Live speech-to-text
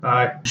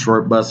Aye.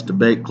 Short Bus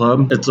Debate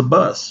Club. It's a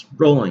bus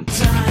rolling.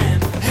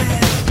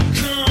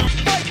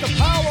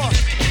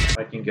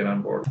 I can get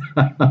on board.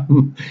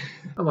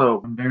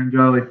 Hello, I'm Darren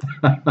Jolly.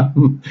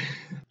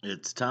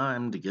 It's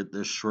time to get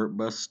this short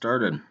bus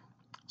started.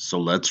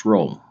 So let's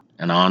roll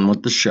and on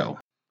with the show.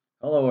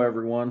 Hello,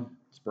 everyone.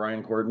 It's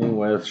Brian Courtney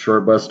with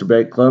Short Bus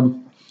Debate Club.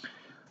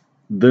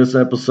 This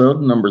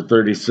episode, number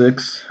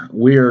 36,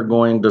 we are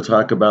going to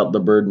talk about the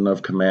burden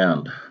of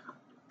command.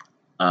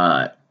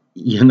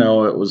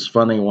 It was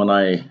funny when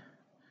I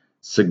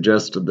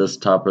suggested this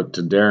topic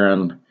to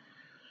Darren.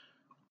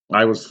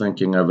 I was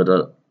thinking of it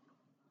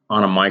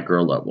on a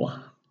micro level.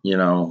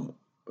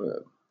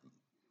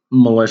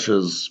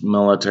 Militias,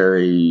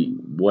 military,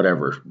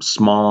 whatever,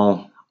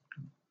 small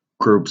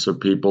groups of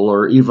people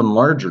or even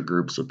larger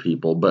groups of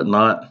people, but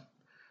not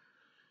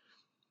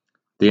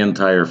the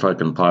entire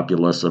fucking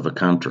populace of a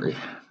country.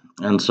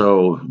 And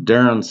so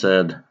Darren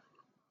said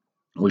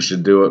we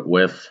should do it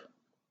with,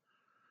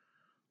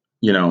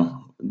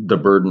 the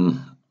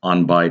burden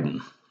on Biden.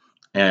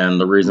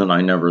 And the reason I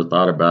never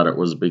thought about it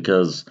was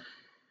because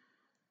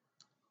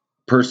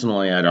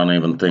personally, I don't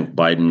even think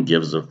Biden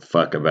gives a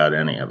fuck about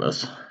any of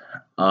us.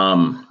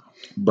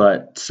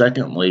 But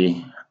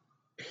secondly,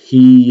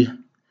 he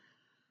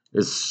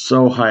is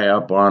so high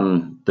up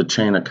on the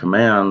chain of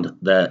command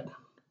that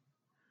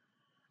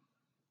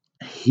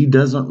he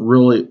doesn't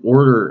really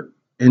order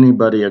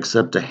anybody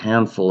except a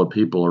handful of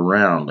people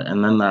around.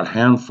 And then that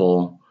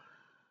handful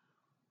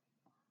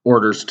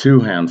orders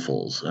two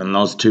handfuls, and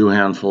those two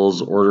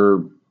handfuls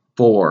order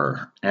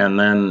four. And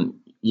then,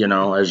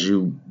 as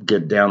you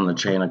get down the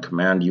chain of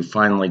command, you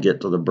finally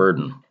get to the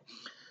burden.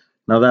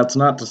 Now, that's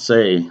not to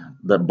say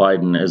that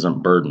Biden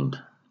isn't burdened,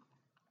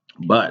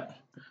 but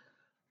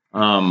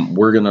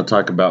we're going to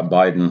talk about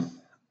Biden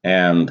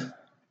and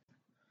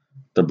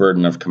the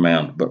burden of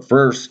command. But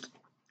first,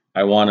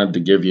 I wanted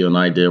to give you an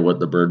idea what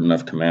the burden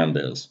of command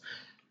is.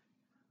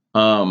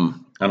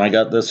 And I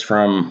got this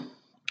from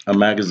a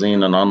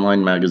magazine, an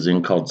online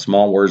magazine called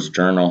Small Wars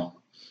Journal,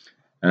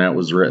 and it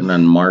was written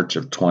in March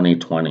of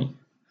 2020.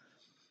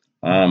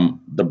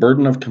 The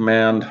burden of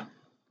command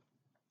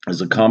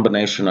is a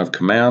combination of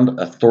command,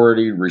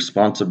 authority,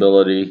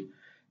 responsibility,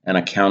 and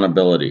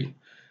accountability,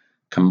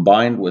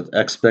 combined with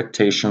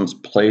expectations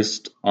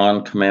placed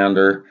on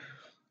commander,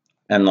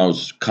 and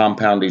those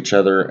compound each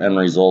other and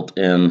result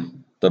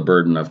in the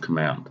burden of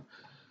command.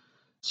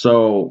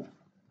 So,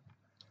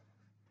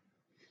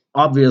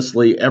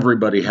 obviously,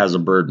 everybody has a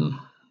burden.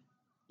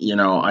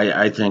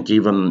 I think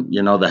even,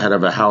 the head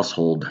of a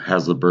household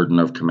has the burden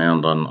of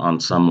command on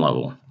some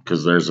level,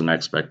 because there's an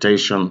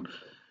expectation,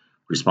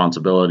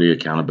 responsibility,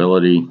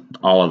 accountability,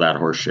 all of that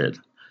horse shit.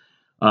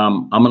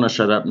 I'm going to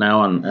shut up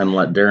now and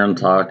let Darren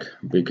talk,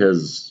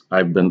 because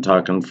I've been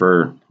talking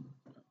for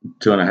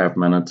 2.5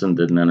 minutes and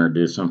didn't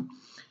introduce him.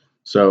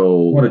 So,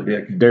 What a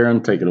dick.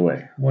 Darren, take it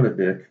away. What a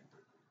dick.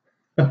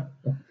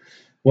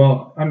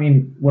 Well, I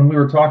mean, when we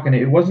were talking,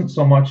 it wasn't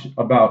so much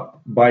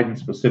about Biden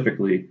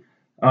specifically.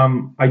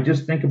 I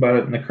just think about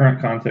it in the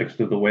current context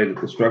of the way that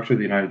the structure of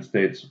the United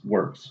States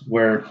works,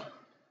 where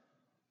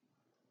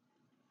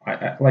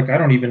I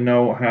don't even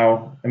know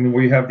how,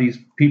 where you have these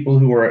people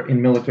who are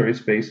in military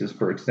spaces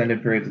for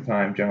extended periods of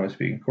time, generally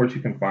speaking. Of course,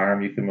 you can fire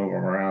them, you can move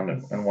them around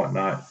and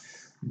whatnot.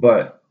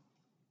 But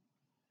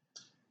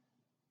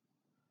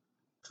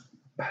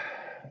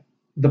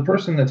the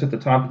person that's at the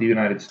top of the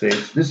United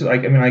States, this is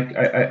like,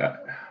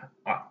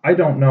 I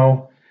don't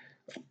know.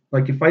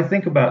 Like, if I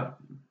think about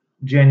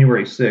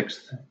January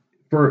 6th,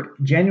 for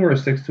January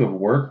 6th to have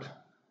worked,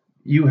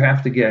 you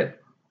have to get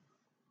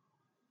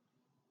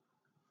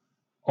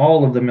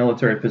all of the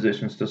military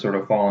positions to sort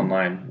of fall in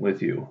line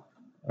with you.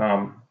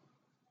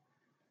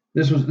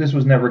 This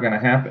was never going to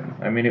happen.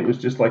 It was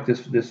just like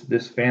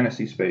this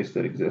fantasy space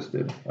that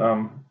existed.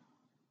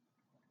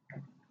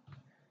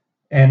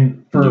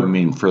 And for You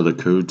mean for the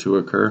coup to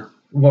occur?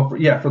 Well,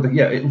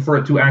 for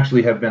it to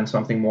actually have been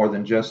something more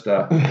than just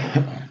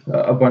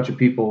a bunch of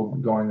people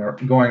going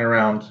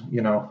around,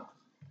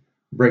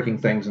 breaking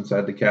things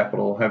inside the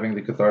Capitol, having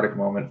the cathartic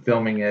moment,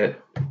 filming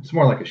it. It's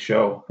more like a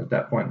show at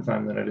that point in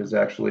time than it is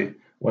actually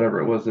whatever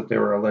it was that they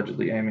were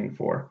allegedly aiming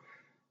for.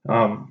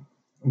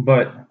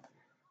 But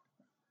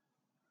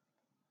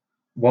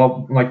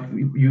while, like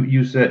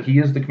you said, he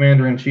is the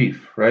commander in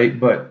chief,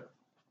 right?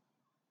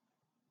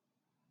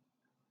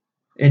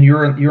 And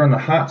you're in the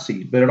hot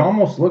seat, but it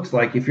almost looks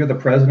like if you're the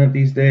president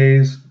these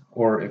days,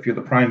 or if you're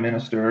the prime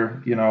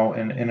minister,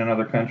 in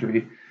another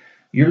country,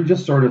 you're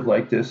just sort of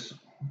like this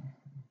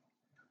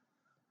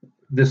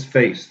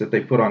face that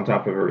they put on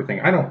top of everything.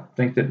 I don't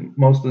think that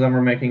most of them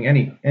are making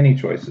any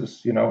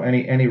choices,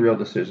 any real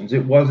decisions.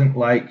 It wasn't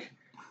like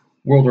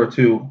World War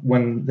II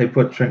when they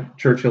put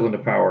Churchill into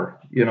power,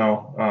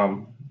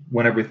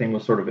 when everything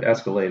was sort of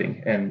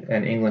escalating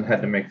and England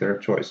had to make their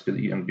choice.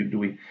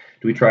 Do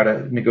we try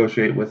to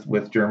negotiate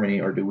with Germany,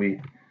 or do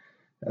we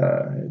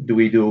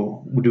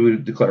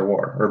declare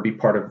war or be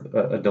part of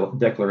a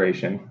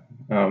declaration?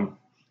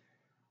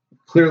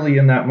 Clearly,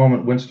 in that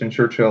moment, Winston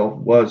Churchill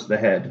was the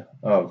head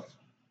of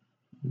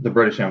the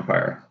British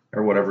Empire.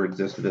 or whatever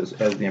existed as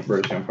the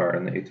British Empire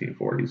in the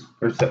 1840s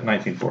or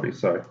 1940s.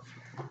 Sorry,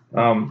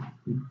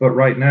 but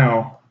right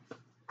now,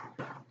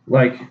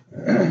 like.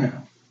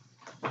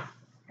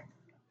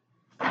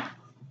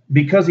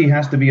 Because he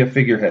has to be a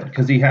figurehead,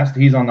 because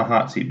he's on the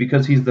hot seat,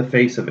 because he's the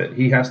face of it,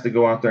 he has to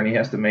go out there and he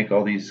has to make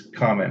all these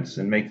comments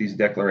and make these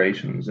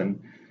declarations,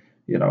 and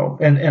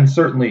and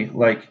certainly,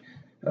 like,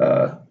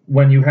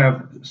 when you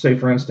have, say,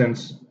 for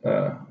instance,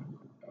 the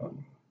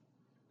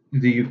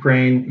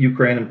Ukraine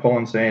and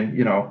Poland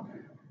saying,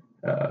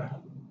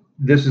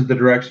 this is the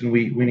direction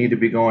we need to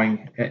be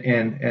going,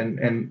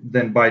 and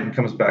then Biden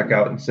comes back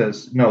out and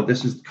says, no,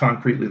 this is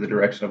concretely the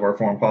direction of our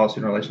foreign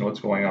policy in relation to what's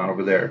going on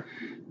over there.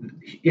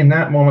 In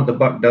that moment, the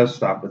buck does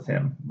stop with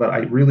him, but I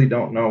really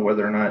don't know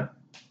whether or not,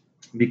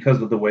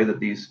 because of the way that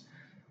these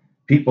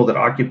people that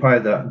occupy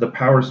the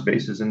power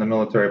spaces in the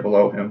military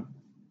below him,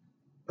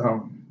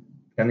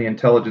 and the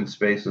intelligence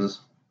spaces,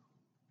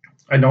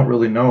 I don't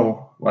really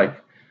know.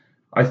 Like,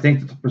 I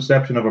think that the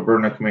perception of a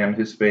burden of command in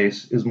his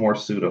space is more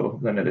pseudo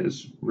than it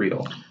is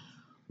real.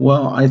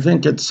 Well, I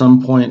think at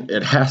some point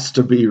it has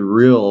to be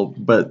real,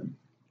 but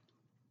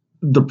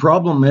the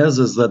problem is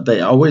that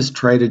they always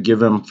try to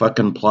give him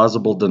fucking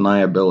plausible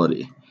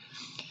deniability.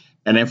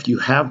 And if you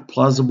have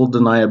plausible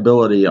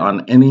deniability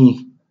on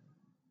any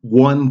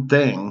one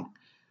thing,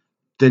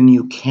 then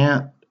you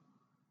can't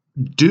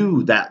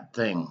do that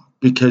thing,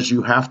 because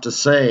you have to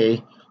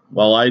say,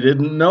 well, I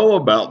didn't know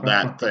about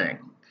that thing.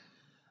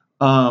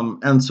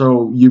 And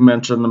so you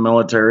mentioned the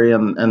military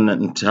and the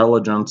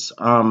intelligence.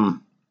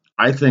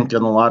 I think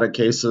in a lot of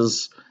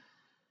cases,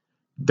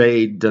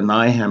 they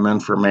deny him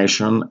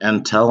information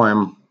and tell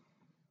him,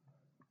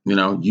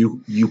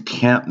 you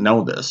can't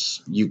know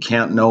this. You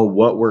can't know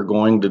what we're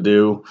going to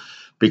do,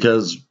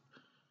 because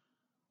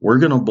we're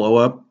going to blow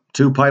up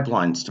 2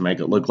 pipelines to make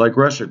it look like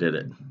Russia did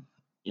it.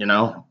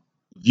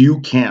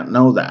 You can't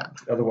know that.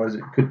 Otherwise,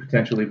 it could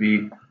potentially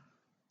be,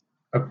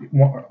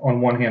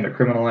 on one hand, a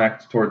criminal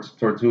act towards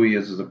who he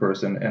is as a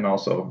person, and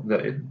also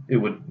that it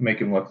would make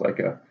him look like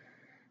a.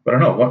 But I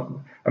don't know what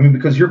I mean,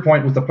 because your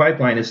point with the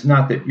pipeline is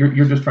not that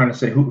you're just trying to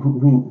say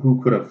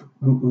who could have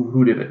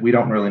who did it. We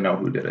don't really know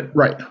who did it.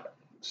 Right.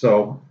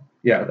 So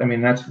yeah, I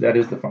mean that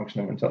is the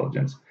function of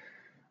intelligence.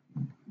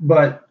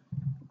 But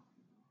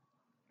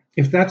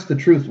if that's the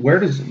truth, where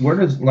does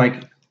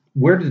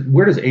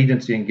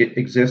agency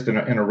exist in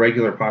a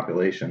regular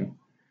population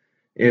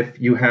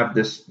if you have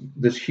this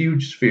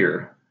huge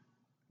sphere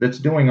that's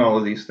doing all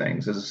of these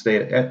things as a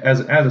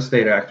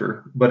state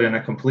actor, but in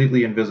a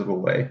completely invisible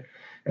way?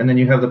 And then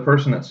you have the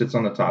person that sits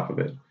on the top of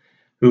it,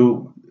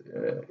 who,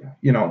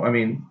 I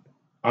mean,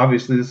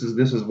 obviously this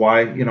is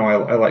why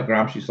I like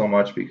Gramsci so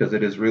much, because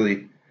it is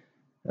really,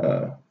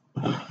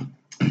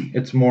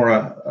 it's more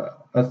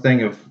a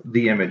thing of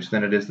the image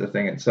than it is the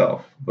thing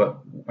itself. But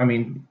I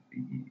mean,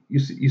 you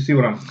see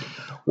what I'm.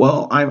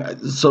 Well,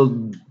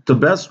 so the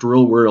best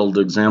real world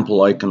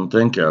example I can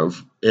think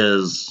of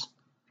is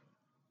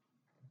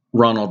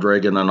Ronald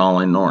Reagan and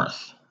Ollie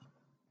North.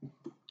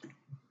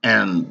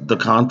 And the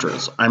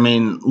Contras. I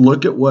mean,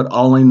 look at what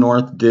Ollie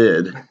North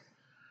did.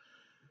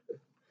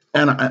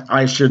 And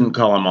I shouldn't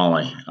call him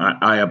Ollie.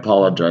 I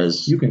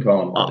apologize. You can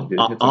call him Ollie, dude.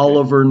 It's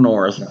Oliver okay.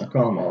 North. No,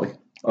 call him Ollie.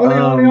 Ollie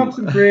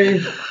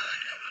Oxenfree.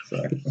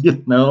 Sorry.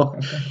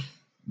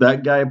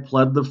 That guy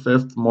pled the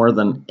fifth more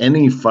than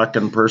any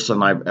fucking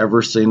person I've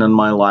ever seen in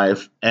my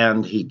life,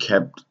 and he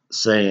kept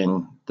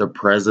saying the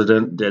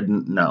president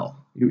didn't know.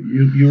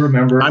 You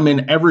remember? I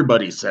mean,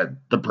 everybody said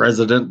the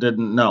president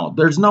didn't know.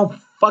 There's no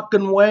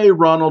fucking way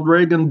Ronald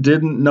Reagan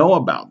didn't know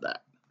about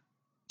that.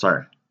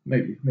 Sorry.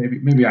 Maybe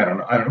I don't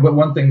know. But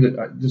one thing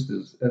that just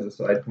as a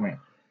side point,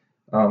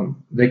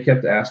 they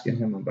kept asking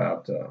him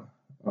about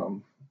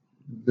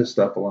this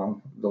stuff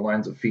along the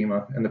lines of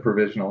FEMA and the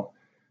provisional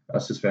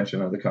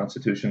suspension of the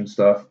Constitution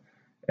stuff,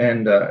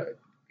 and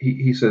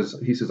he says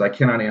I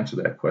cannot answer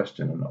that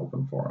question in an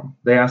open forum.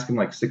 They ask him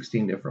like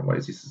 16 different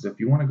ways. He says, if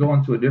you want to go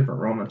into a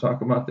different room and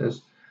talk about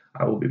this,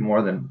 I will be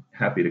more than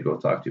happy to go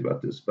talk to you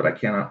about this, but I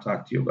cannot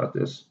talk to you about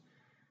this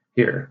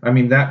here. I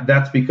mean,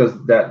 that's because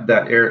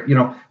that air,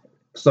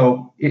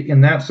 so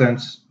in that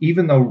sense,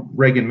 even though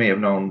Reagan may have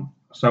known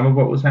some of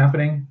what was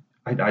happening,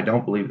 I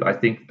don't believe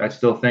it. I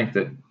still think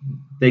that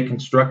they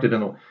constructed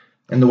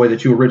in the way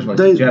that you originally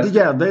suggested.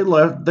 Yeah, they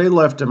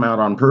left him out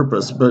on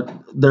purpose. But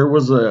there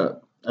was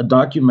a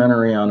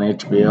documentary on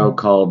HBO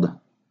called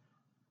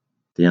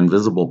The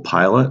Invisible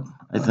Pilot,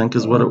 I think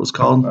is what it was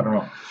called. I don't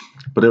know.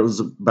 But it was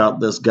about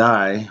this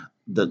guy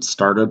that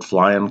started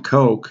flying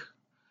coke,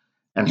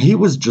 and he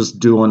was just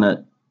doing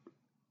it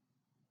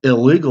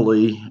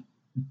illegally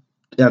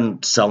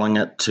and selling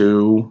it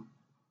to,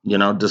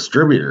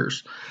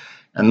 distributors.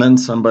 And then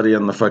somebody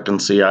in the fucking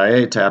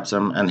CIA taps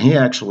him, and he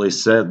actually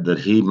said that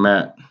he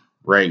met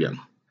Reagan.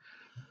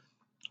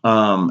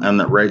 And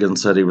that Reagan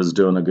said he was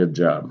doing a good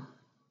job.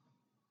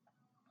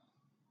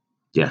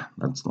 Yeah,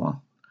 that's the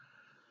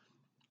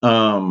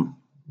one.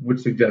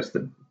 Would suggest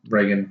that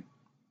Reagan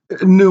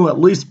knew at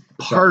least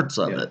parts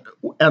of it.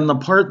 And the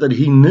part that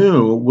he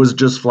knew was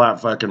just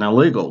flat fucking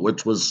illegal,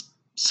 which was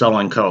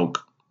selling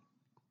coke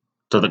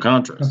to the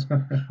Contras.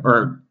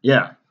 Or,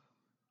 yeah,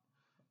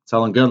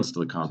 selling guns to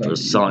the Contras,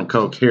 selling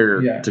coke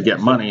here to get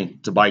money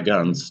to buy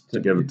guns to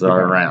give it to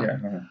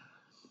Iran.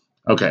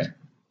 Yeah. Okay.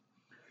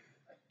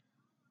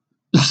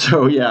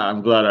 So, yeah,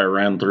 I'm glad I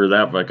ran through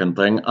that fucking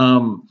thing.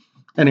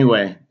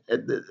 Anyway,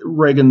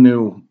 Reagan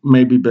knew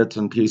maybe bits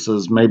and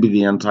pieces, maybe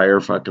the entire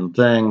fucking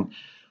thing.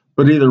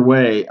 But either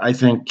way, I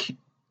think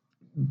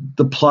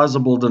the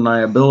plausible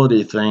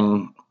deniability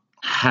thing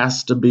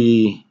has to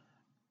be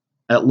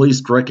at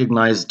least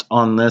recognized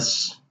on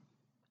this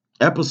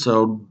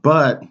episode,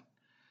 but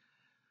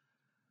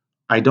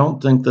I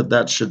don't think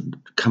that should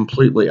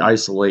completely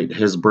isolate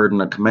his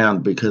burden of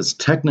command, because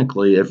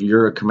technically, if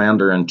you're a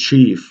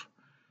commander-in-chief,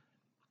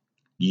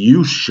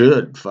 you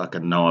should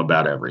fucking know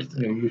about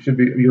everything.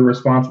 You're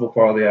responsible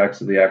for all the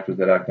acts of the actors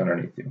that act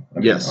underneath you.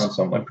 Yes. On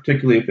someone,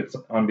 particularly if it's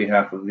on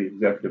behalf of the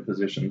executive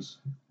positions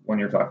when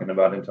you're talking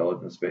about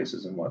intelligence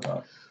spaces and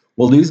whatnot.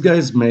 Well, these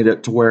guys made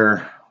it to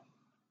where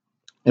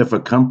if a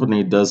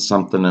company does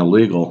something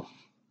illegal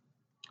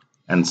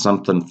and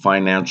something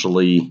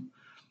financially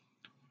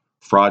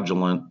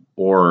fraudulent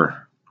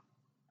or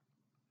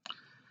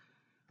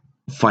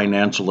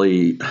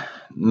financially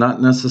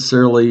not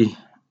necessarily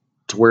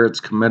to where it's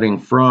committing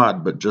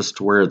fraud, but just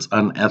to where it's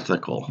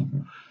unethical.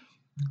 Mm-hmm.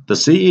 The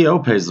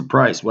CEO pays the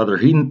price, whether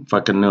he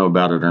fucking knew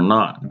about it or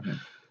not. Mm-hmm.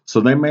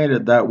 So they made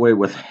it that way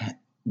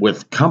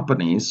with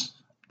companies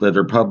that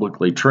are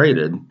publicly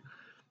traded.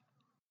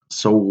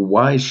 So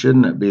why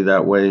shouldn't it be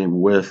that way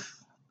with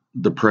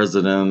the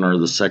president or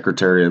the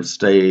secretary of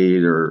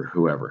state or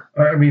whoever?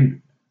 I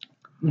mean,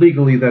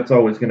 legally, that's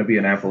always going to be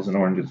an apples and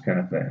oranges kind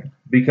of thing.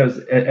 Because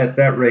at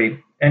that rate,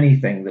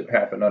 anything that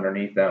happened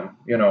underneath them,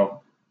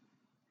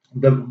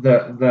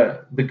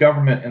 the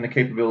government and the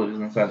capabilities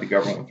inside the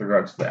government with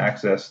regards to the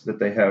access that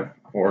they have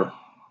for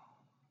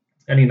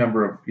any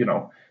number of,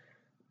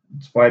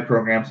 spy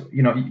programs,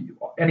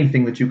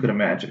 anything that you could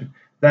imagine,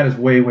 that is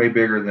way, way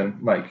bigger than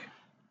like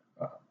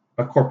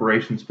a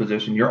corporation's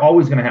position. You're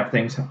always going to have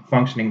things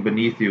functioning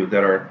beneath you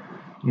that are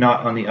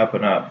not on the up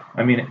and up.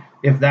 I mean,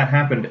 if that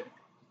happened,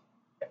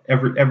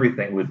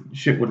 everything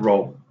would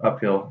roll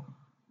uphill,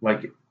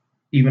 like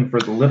even for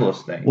the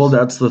littlest things. Well,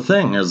 that's the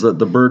thing, is that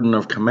the burden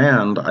of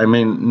command, I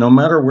mean, no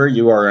matter where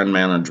you are in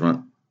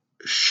management,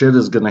 shit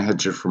is going to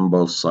hit you from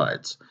both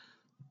sides.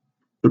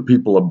 The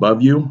people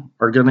above you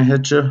are going to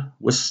hit you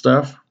with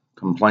stuff,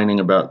 complaining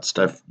about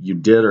stuff you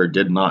did or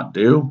did not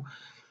do.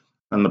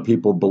 And the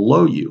people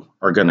below you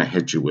are going to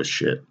hit you with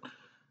shit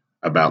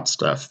about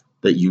stuff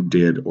that you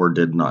did or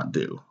did not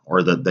do,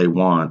 or that they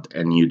want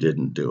and you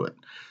didn't do it.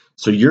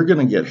 So you're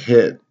going to get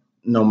hit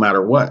no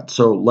matter what.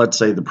 So let's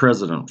say the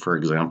president, for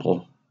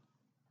example,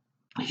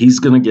 he's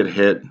going to get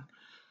hit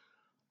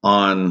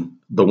on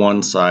the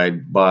one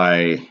side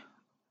by,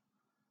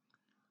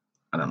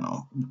 I don't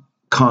know,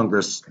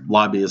 Congress,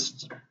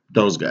 lobbyists,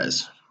 those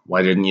guys.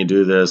 Why didn't you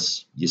do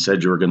this? You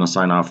said you were going to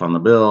sign off on the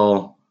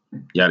bill,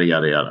 yada,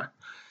 yada, yada.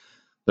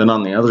 Then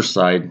on the other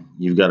side,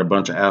 you've got a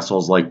bunch of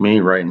assholes like me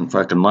writing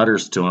fucking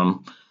letters to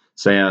him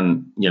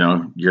saying,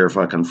 you're a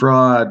fucking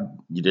fraud.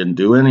 You didn't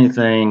do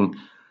anything.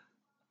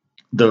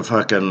 The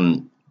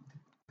fucking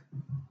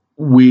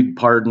weed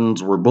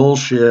pardons were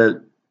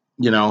bullshit.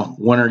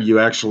 When are you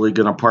actually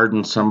going to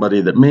pardon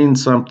somebody that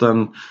means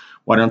something?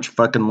 Why don't you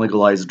fucking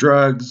legalize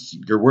drugs?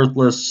 You're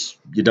worthless,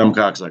 you dumb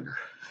cocksucker.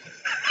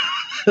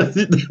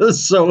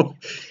 So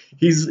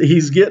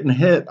he's getting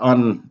hit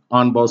on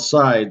both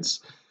sides,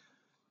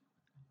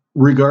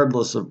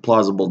 regardless of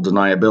plausible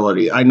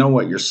deniability. I know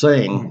what you're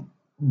saying,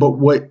 but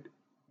what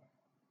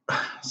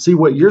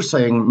you're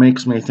saying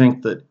makes me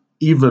think that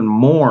even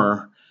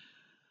more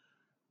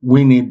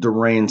we need to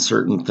rein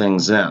certain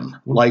things in.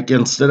 Like,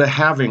 instead of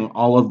having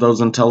all of those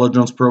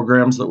intelligence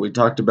programs that we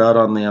talked about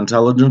on the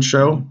intelligence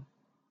show,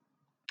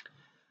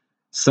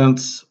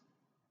 since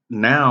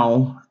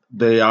now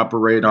they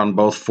operate on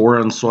both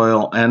foreign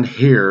soil and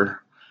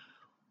here,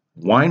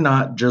 why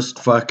not just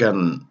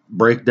fucking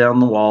break down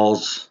the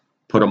walls,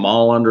 put them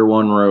all under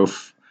one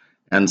roof,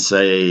 and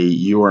say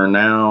you are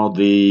now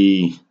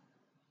the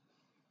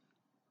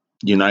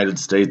United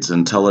States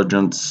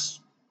intelligence,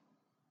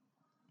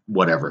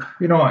 whatever.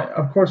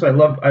 Of course, I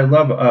love,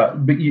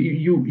 but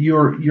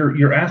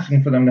you're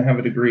asking for them to have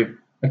a degree of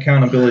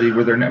accountability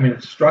where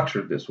it's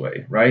structured this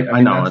way, right?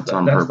 I know it's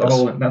on purpose.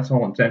 That's the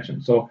whole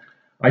intention. So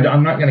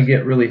I'm not going to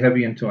get really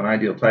heavy into an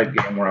ideal type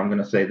game where I'm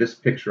going to say this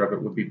picture of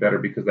it would be better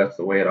because that's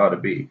the way it ought to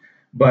be.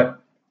 But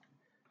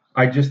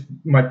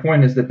my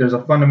point is that there's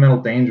a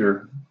fundamental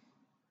danger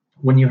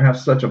when you have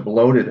such a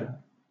bloated,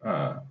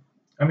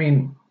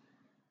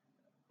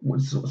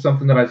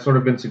 something that I've sort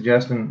of been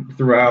suggesting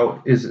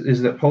throughout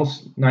is that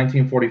post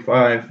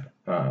 1945,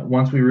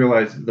 once we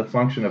realized the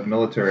function of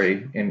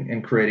military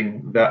in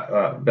creating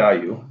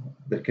value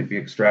that could be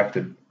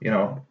extracted,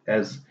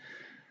 as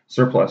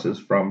surpluses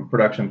from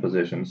production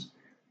positions,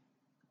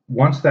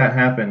 once that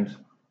happened,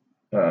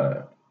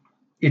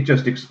 it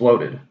just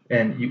exploded.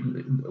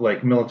 And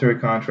like military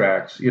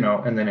contracts,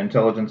 and then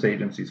intelligence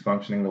agencies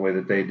functioning the way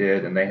that they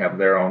did, and they have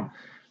their own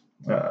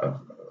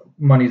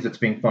monies that's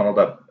being funneled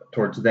up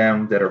towards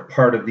them that are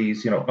part of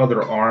these,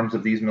 other arms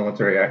of these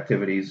military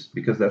activities,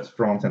 because that's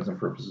for all intents and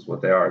purposes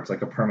what they are. It's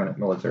like a permanent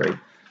military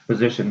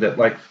position that,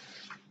 like,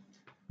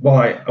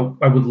 well,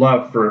 I would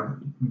love for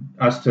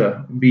us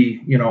to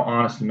be,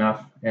 honest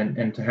enough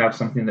and to have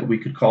something that we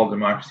could call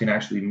democracy and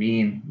actually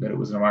mean that it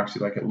was a democracy,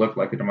 like it looked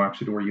like a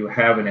democracy, to where you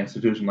have an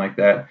institution like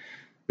that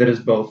is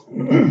both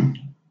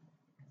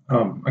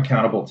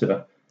accountable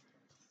to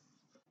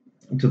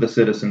the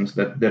citizens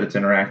that it's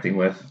interacting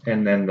with,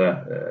 and then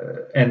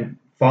and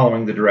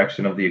following the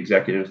direction of the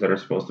executives that are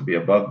supposed to be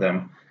above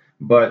them.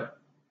 But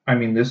I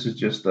mean, this is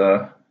just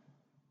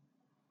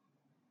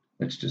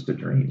it's just a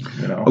dream,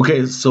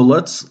 Okay, so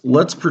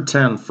let's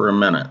pretend for a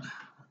minute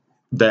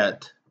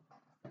that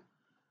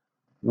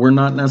we're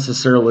not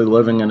necessarily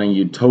living in a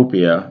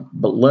utopia,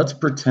 but let's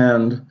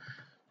pretend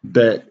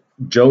that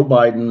Joe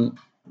Biden,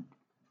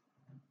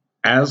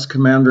 as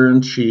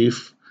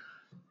commander-in-chief,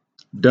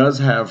 does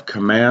have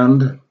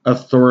command,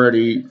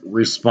 authority,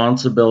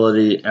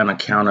 responsibility, and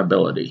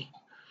accountability.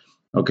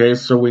 Okay,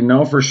 so we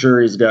know for sure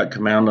he's got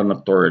command and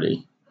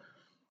authority.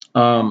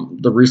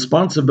 The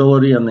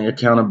responsibility and the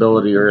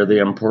accountability are the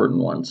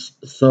important ones.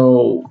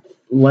 So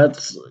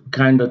let's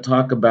kind of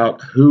talk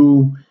about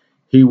who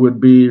he would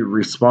be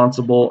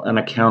responsible and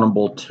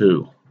accountable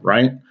to,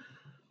 right?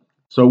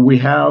 So we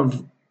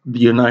have the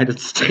United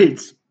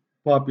States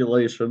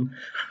population.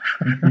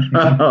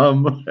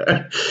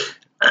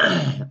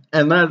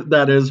 And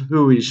that is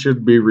who he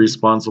should be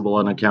responsible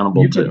and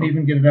accountable to. You couldn't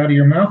even get it out of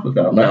your mouth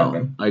without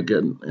laughing. No, I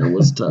couldn't. It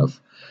was tough.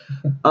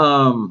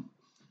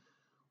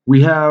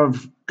 We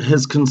have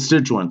his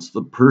constituents,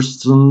 the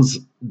persons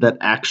that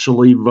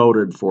actually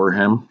voted for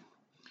him.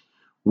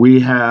 We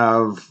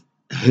have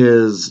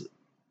his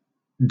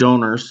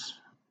donors,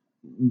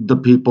 the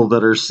people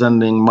that are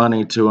sending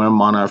money to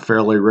him on a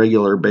fairly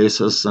regular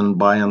basis and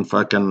buying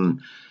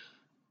fucking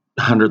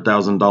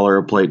 $100,000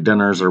 a plate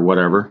dinners or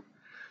whatever.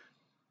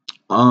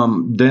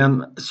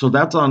 So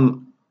that's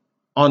on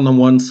the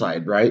one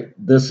side, right?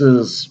 This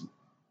is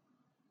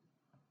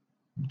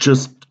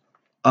just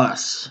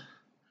us.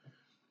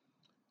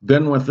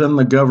 Then within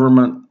the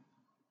government,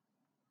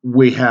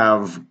 we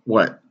have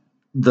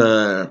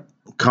the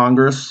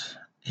Congress.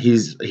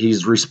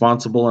 He's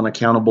responsible and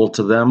accountable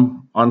to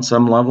them on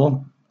some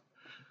level.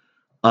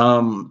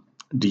 Do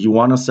you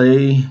want to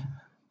say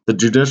the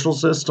judicial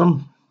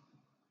system?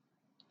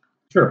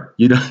 Sure.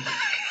 You know,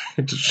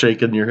 just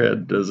shaking your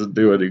head doesn't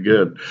do any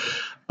good.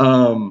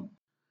 So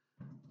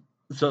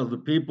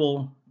the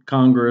people,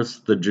 Congress,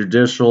 the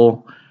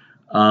judicial,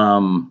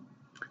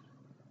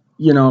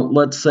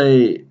 let's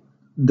say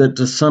that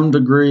to some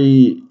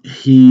degree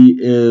he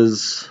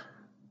is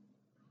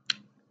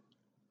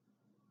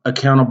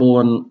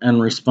accountable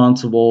and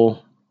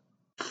responsible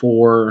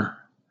for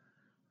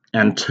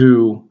and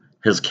to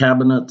his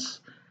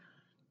cabinets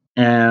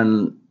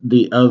and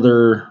the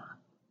other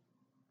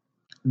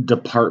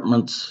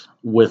departments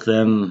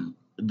within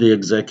the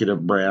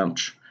executive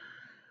branch,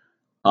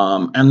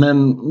 and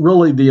then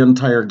really the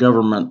entire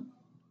government,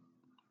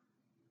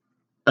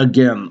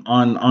 again,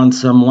 on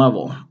some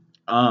level.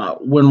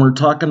 When we're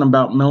talking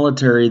about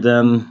military,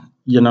 then,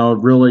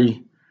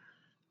 really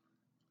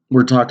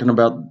we're talking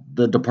about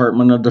the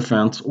Department of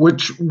Defense,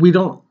 which we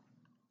don't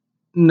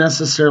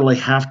necessarily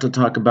have to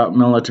talk about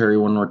military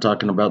when we're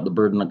talking about the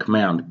burden of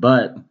command.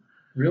 But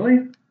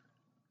really?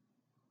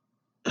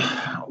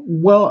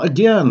 Well,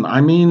 again,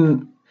 I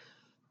mean,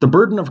 the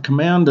burden of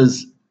command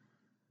is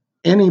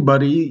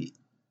anybody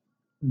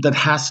that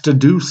has to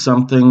do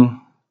something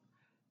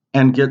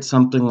and get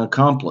something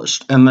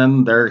accomplished, and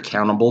then they're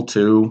accountable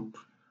to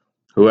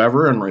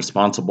whoever and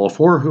responsible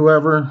for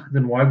whoever.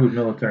 Then why would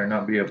military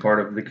not be a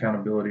part of the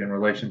accountability in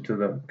relation to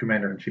the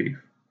commander-in-chief?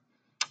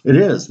 It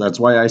is. That's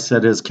why I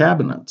said his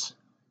cabinets.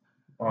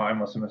 Oh, I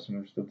must have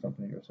misunderstood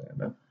something you were saying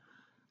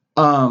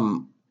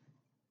then.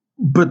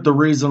 But the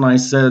reason I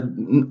said,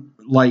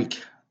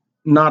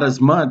 not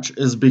as much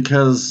is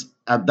because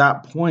at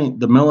that point,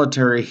 the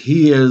military,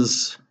 he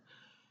is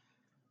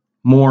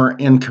more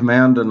in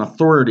command and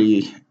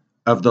authority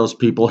of those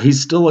people. He's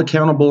still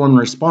accountable and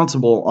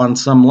responsible on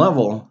some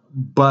level,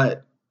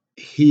 but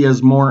he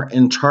is more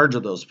in charge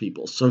of those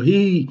people. So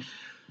he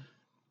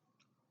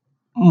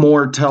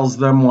more tells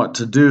them what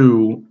to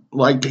do.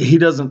 Like, he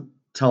doesn't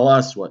tell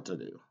us what to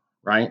do,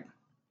 right?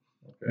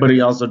 Okay. But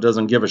he also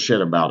doesn't give a shit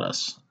about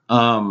us.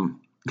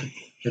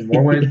 In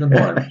more ways than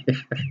one.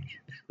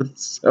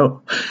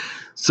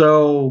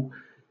 So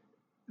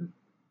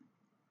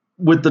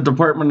with the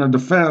Department of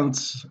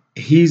Defense,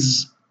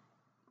 he's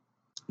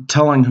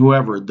telling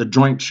whoever, the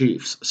Joint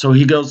Chiefs. So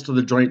he goes to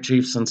the Joint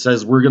Chiefs and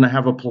says, we're going to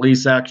have a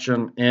police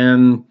action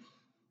in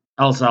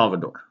El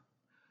Salvador.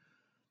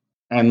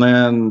 And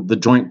then the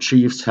Joint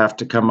Chiefs have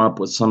to come up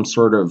with some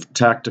sort of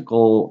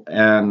tactical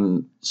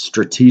and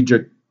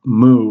strategic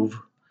move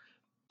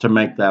to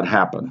make that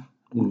happen,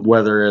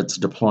 whether it's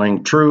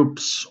deploying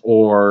troops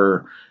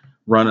or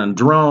running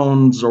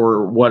drones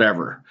or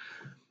whatever.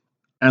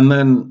 And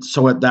then,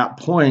 so at that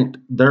point,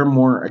 they're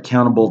more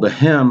accountable to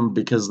him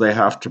because they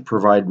have to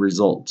provide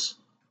results.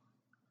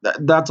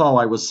 That's all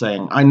I was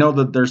saying. I know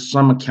that there's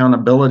some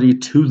accountability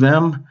to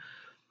them,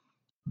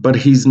 but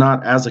he's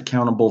not as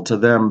accountable to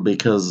them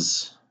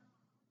because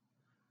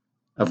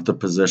of the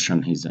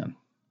position he's in.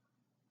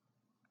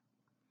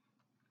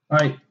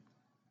 I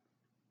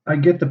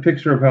get the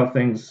picture of how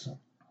things,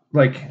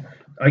 like,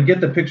 I get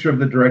the picture of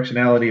the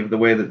directionality of the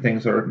way that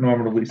things are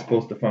normally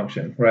supposed to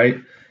function, right?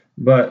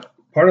 But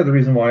part of the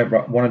reason why I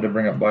wanted to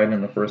bring up Biden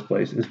in the first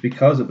place is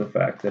because of the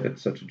fact that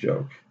it's such a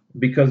joke.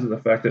 Because of the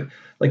fact that,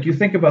 like, you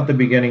think about the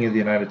beginning of the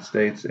United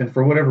States, and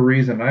for whatever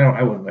reason,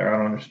 I wasn't there, I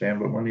don't understand,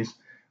 but when these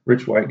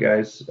rich white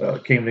guys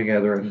came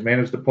together and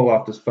managed to pull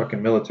off this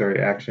fucking military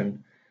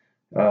action,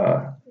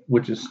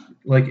 which is,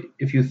 like,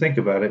 if you think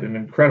about it, an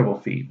incredible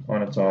feat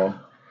on its own.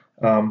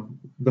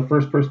 The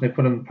first person they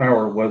put in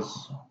power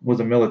was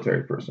a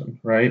military person,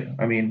 right?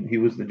 I mean, he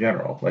was the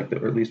general, like,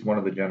 or at least one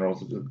of the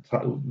generals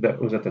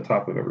that was at the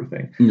top of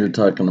everything. You're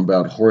talking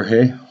about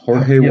Jorge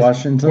Yes,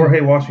 Washington? Jorge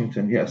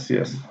Washington, yes.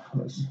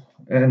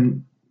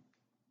 And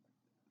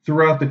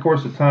throughout the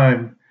course of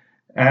time,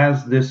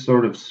 as this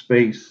sort of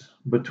space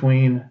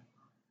between,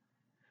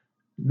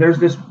 there's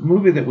this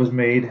movie that was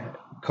made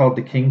called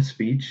The King's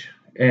Speech,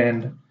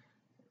 and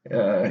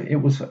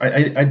it was,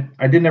 I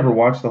didn't ever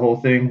watch the whole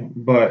thing,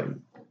 but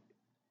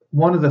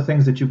one of the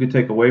things that you could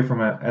take away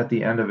from it at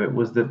the end of it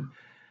was that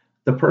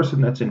the person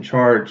that's in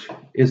charge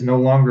is no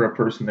longer a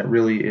person that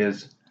really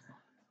is,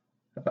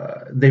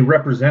 they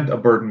represent a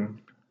burden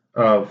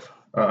of,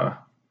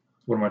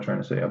 what am I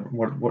trying to say?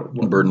 What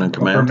burden of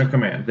command. A burden of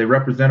command. They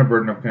represent a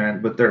burden of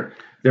command, but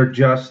they're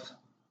just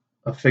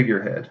a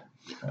figurehead.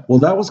 Well,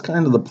 that was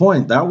kind of the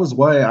point. That was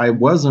why I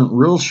wasn't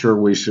real sure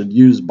we should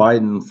use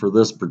Biden for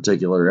this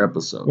particular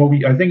episode. Well,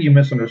 I think you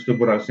misunderstood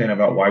what I was saying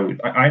about why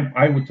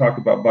I would talk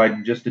about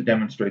Biden just to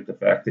demonstrate the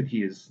fact that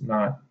he is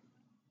not,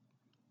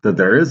 that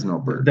there is no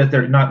burden. That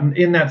they're not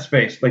in that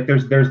space. Like,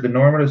 there's the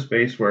normative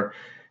space where,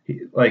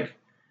 like,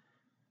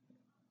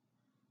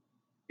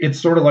 it's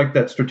sort of like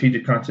that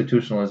strategic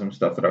constitutionalism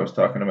stuff that I was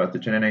talking about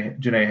that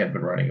Janae had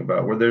been writing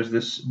about, where there's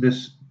this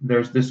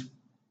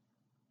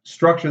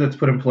structure that's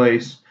put in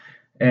place,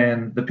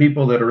 and the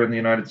people that are in the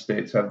United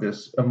States have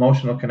this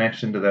emotional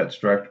connection to that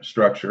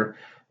structure,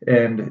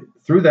 and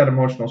through that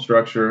emotional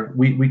structure,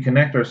 we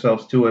connect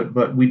ourselves to it,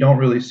 but we don't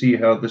really see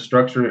how the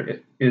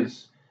structure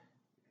is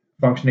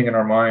functioning in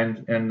our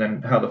mind, and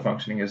then how the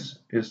functioning is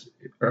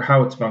or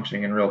how it's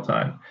functioning in real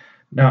time.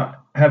 Now,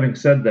 having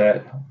said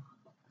that,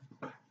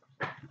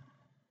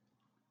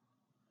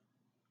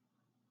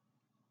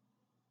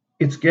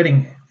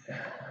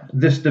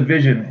 this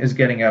division is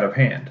getting out of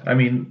hand. I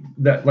mean,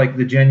 that, like,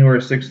 the January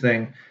 6th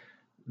thing,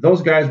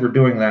 those guys were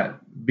doing that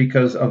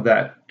because of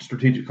that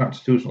strategic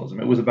constitutionalism.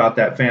 It was about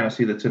that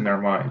fantasy that's in their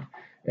mind.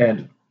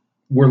 And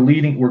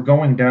we're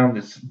going down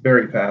this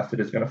berry path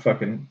that is going to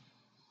fucking,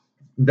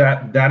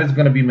 that is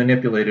going to be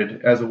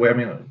manipulated as a way. I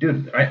mean,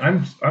 dude,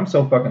 I'm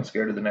so fucking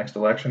scared of the next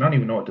election. I don't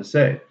even know what to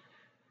say.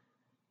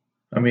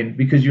 I mean,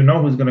 because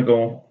who's going to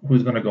go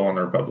on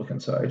the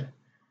Republican side.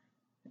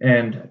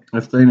 And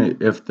if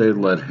they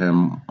let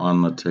him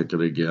on the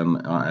ticket again,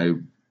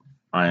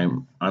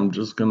 I'm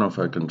just gonna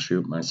fucking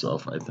shoot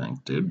myself, I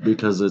think, dude,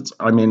 because it's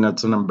an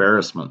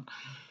embarrassment.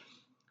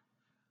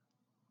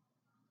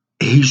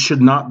 He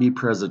should not be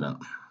president.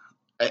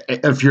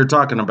 If you're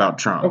talking about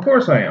Trump. Of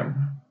course I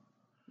am.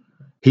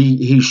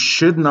 He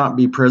should not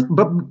be president.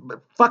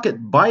 But fuck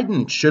it,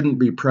 Biden shouldn't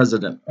be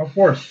president. Of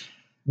course.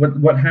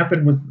 What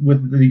happened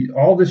with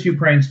all this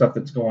Ukraine stuff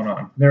that's going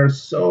on? There are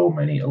so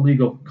many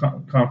illegal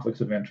conflicts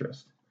of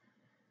interest.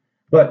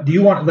 But do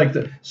you want, like,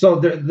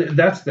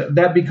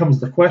 that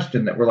becomes the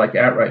question that we're, like,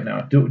 at right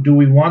now? Do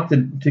we want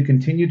to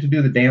continue to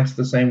do the dance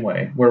the same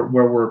way, where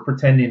we're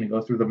pretending to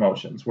go through the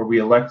motions, where we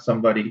elect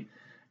somebody,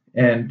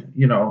 and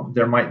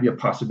there might be a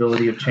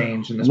possibility of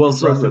change in this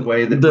progressive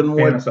way that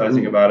we're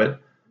fantasizing about it?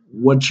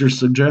 What's your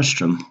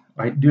suggestion?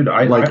 A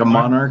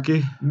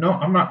monarchy? No,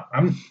 I'm not.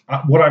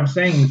 What I'm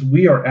saying is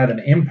we are at an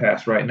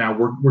impasse right now.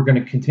 We're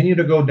going to continue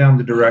to go down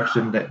the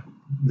direction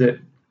that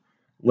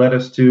led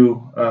us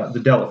to the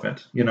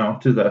Delephant,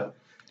 to the.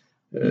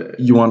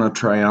 You want a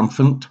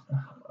triumphant?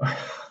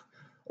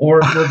 Or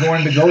we're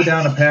going to go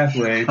down a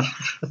pathway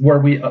where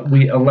we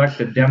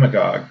elect a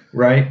demagogue,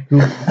 right?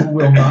 Who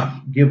will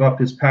not give up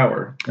his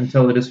power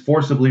until it is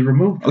forcibly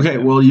removed. Okay,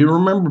 well, you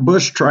remember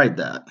Bush tried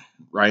that,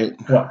 right?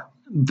 What?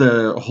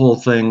 The whole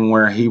thing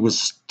where he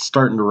was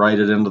starting to write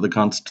it into the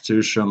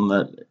Constitution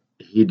that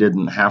he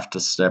didn't have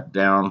to step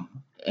down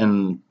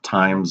in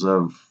times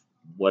of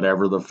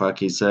whatever the fuck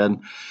he said.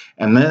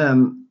 And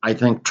then I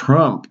think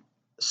Trump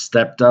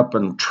stepped up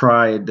and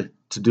tried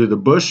to do the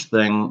Bush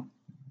thing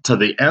to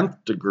the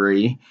nth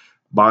degree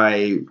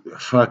by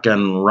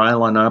fucking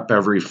riling up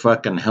every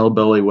fucking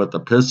hillbilly with a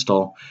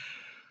pistol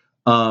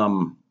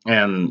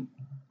and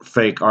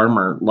fake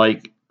armor.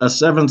 Like, a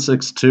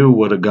 7.62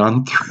 would have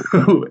gone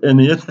through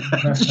any of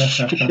that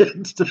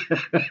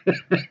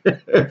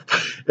shit.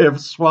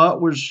 If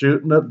SWAT was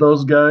shooting at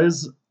those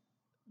guys,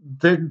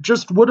 there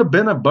just would have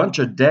been a bunch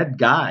of dead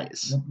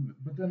guys.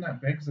 But then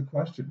that begs the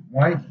question: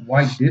 why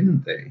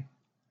didn't they?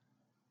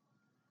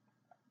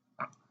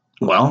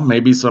 Well,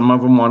 maybe some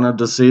of them wanted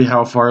to see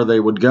how far they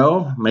would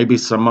go. Maybe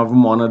some of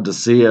them wanted to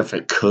see if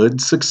it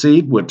could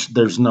succeed, which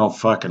there's no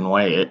fucking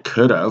way it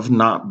could have,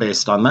 not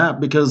based on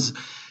that, because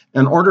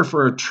in order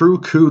for a true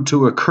coup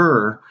to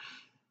occur,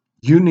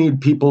 you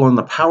need people in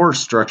the power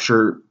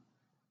structure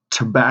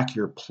to back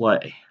your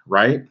play,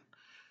 right?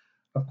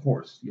 Of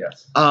course,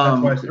 yes.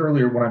 That's why I said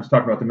earlier when I was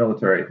talking about the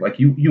military, like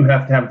you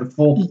have to have the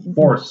full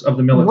force of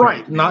the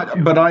military.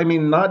 Right, but I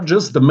mean, not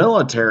just the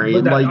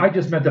military. But I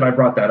just meant that I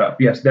brought that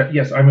up. Yes,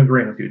 I'm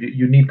agreeing with you.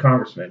 You need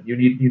congressmen, you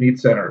need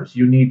senators,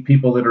 you need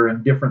people that are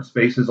in different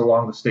spaces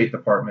along the State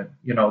Department,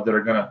 that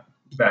are going to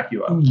back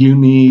you up. You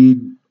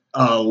need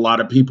a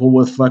lot of people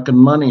with fucking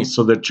money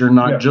so that you're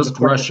not just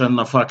rushing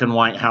the fucking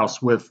White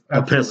House with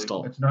a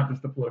pistol. It's not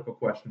just a political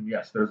question.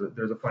 Yes, there's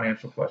a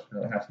financial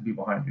question that has to be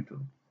behind you too.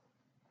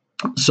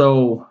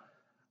 So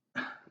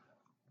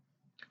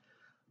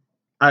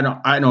I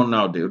don't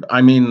know, dude.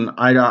 I mean,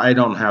 I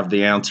don't have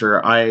the answer.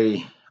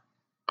 I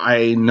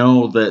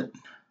know that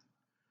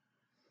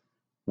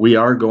we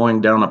are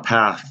going down a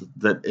path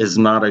that is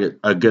not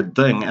a good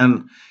thing.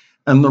 And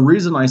the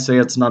reason I say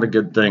it's not a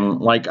good thing,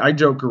 like I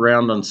joke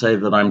around and say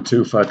that I'm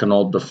too fucking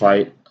old to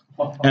fight.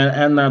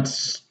 And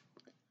that's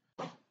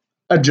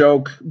a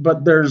joke,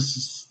 but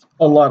there's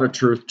a lot of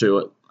truth to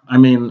it. I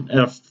mean,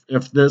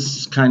 if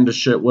this kind of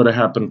shit would have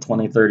happened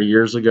 20, 30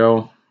 years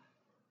ago,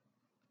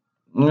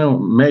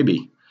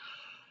 maybe.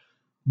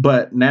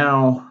 But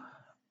now,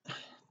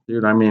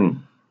 dude, I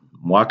mean,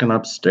 walking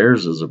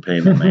upstairs is a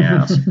pain in the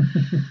ass.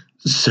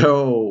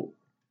 So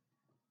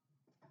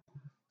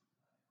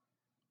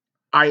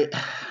what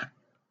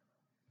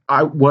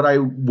I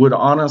would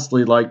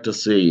honestly like to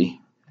see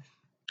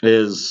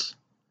is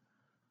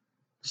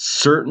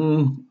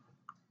certain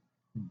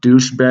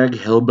douchebag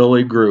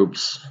hillbilly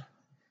groups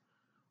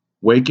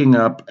waking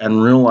up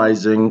and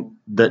realizing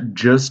that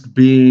just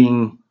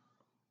being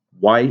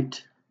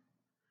white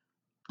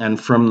and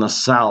from the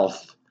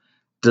South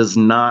does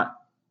not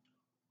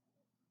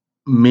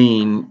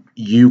mean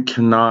you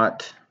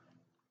cannot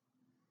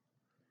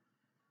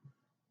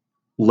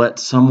let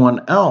someone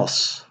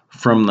else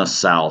from the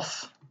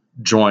South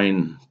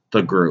join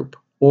the group,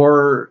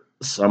 or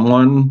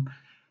someone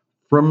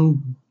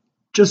from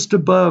just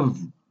above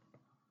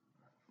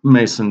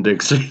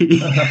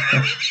Mason-Dixie.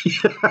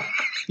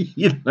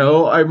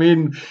 I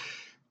mean,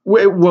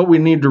 what we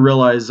need to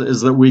realize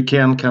is that we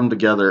can come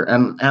together,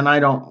 and I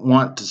don't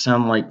want to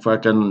sound like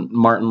fucking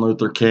Martin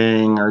Luther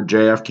King or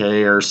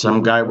JFK or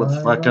some guy with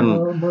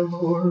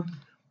fucking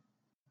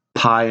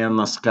pie in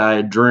the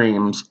sky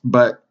dreams,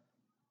 but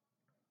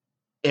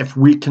if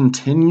we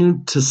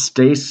continue to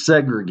stay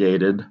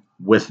segregated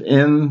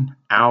within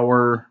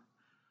our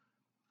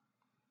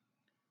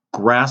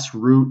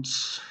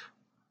grassroots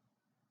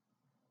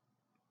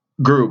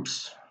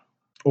groups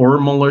or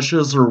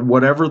militias or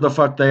whatever the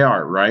fuck they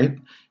are, right?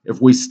 If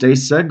we stay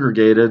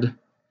segregated,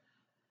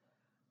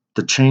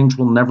 the change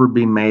will never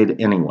be made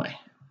anyway.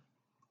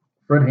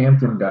 Fred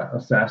Hampton got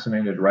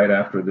assassinated right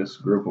after this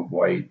group of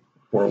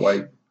poor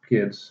white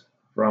kids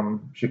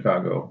from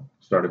Chicago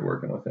started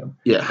working with him.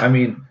 Yeah. I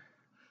mean,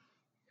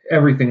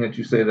 everything that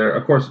you say there,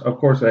 of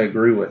course I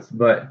agree with,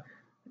 but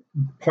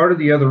part of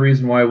the other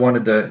reason why I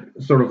wanted to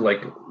sort of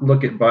like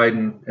look at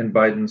Biden and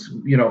Biden's,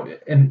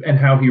 and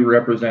how he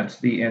represents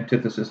the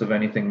antithesis of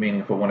anything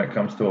meaningful when it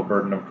comes to a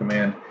burden of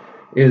command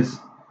is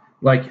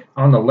like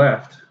on the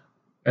left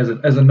as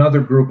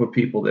another group of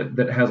people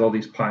that has all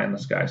these pie in the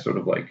sky sort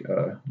of like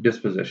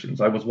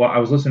dispositions. I was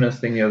listening to this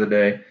thing the other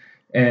day,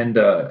 and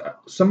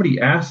somebody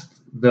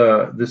asked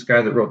this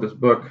guy that wrote this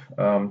book,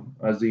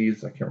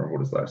 Aziz, I can't remember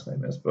what his last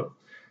name is, but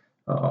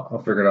I'll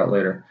figure it out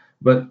later.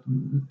 But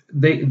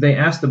they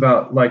asked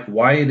about like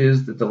why it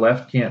is that the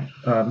left can't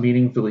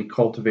meaningfully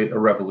cultivate a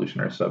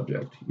revolutionary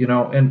subject,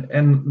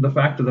 and the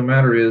fact of the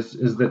matter is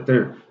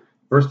that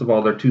first of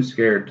all they're too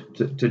scared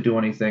to do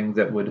anything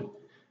that would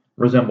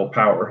resemble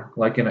power,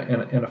 like in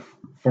a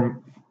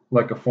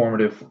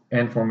formative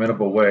and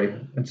formidable way.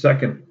 And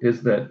second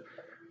is that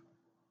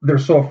they're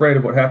so afraid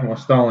of what happened with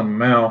Stalin and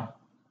Mao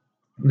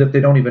that they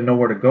don't even know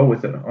where to go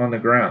with it on the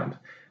ground.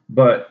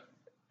 But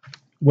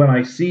when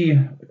I see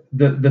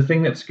the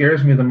thing that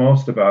scares me the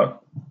most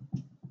about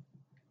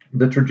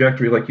the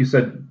trajectory, like you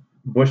said,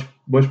 Bush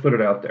put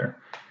it out there.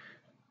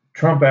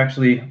 Trump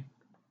actually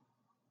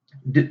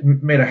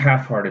made a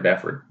half-hearted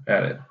effort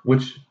at it,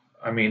 which,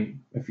 I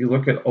mean, if you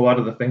look at a lot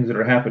of the things that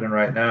are happening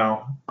right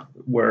now,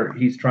 where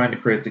he's trying to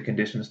create the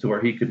conditions to where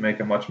he could make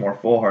a much more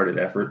full-hearted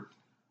effort,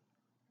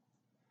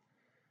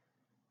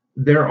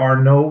 there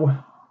are no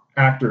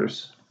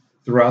actors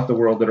throughout the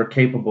world that are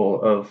capable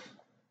of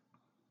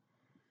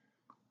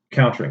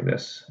countering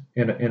this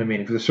in a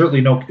meaning. There's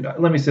certainly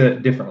let me say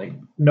it differently,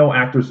 no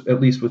actors, at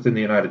least within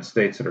the United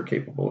States, that are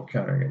capable of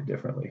countering it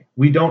differently.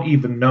 We don't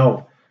even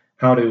know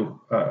how to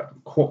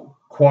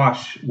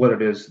quash what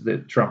it is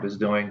that Trump is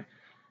doing,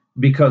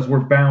 because we're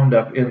bound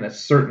up in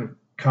this certain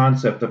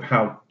concept of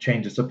how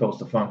change is supposed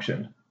to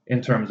function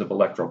in terms of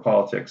electoral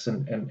politics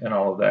and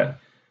all of that.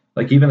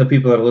 Like even the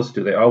people that I listen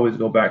to, they always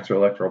go back to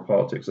electoral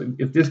politics. Like,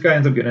 if this guy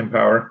ends up getting in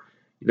power,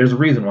 there's a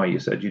reason why you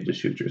said you just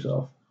shoot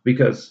yourself,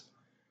 because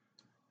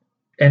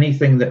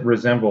anything that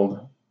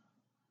resembled,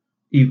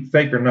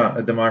 fake or not,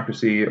 a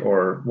democracy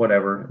or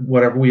whatever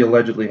we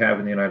allegedly have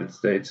in the United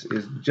States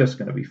is just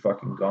going to be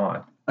fucking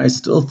gone. I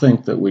still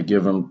think that we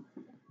give him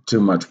too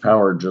much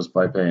power just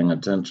by paying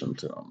attention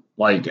to him.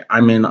 Like,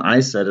 I mean, I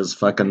said his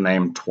fucking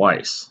name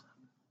twice,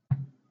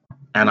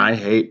 and I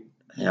hate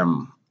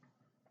him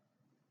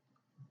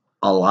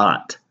a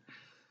lot.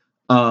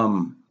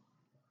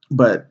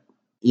 But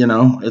you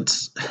know,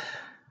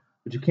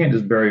 But you can't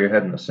just bury your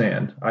head in the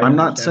sand. I'm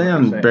not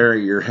saying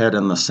bury your head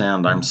in the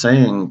sand. I'm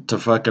saying to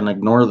fucking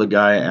ignore the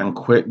guy and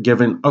quit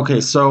giving.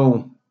 Okay,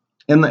 so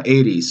in the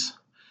 80s,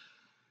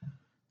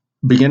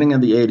 beginning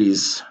of the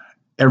 80s,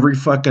 every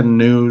fucking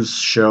news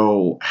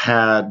show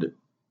had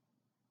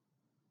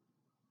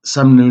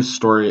some news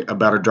story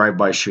about a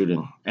drive-by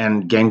shooting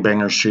and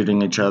gangbangers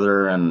shooting each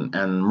other and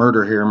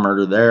murder here,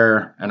 murder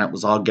there, and it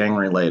was all gang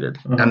related.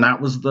 And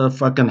that was the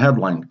fucking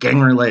headline: gang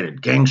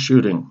related, gang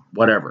shooting,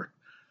 whatever.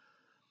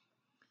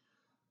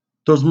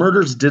 Those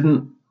murders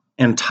didn't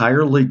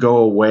entirely go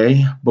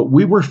away, but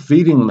we were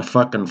feeding the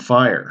fucking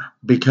fire,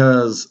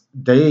 because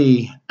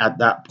they, at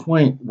that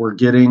point, were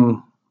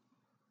getting,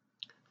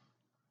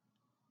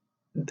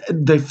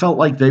 they felt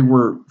like they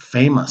were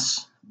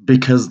famous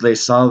because they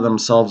saw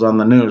themselves on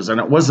the news. And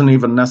it wasn't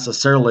even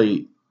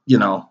necessarily, you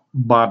know,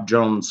 Bob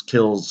Jones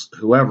kills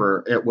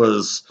whoever. It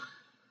was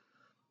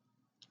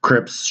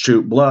Crips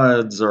shoot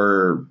Bloods,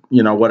 or,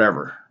 you know,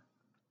 whatever.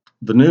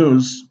 The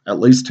news, at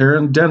least here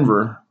in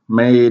Denver,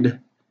 made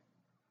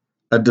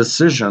a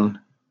decision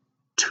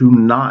to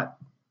not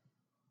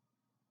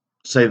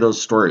say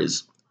those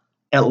stories,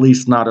 at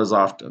least not as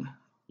often.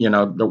 You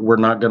know, that we're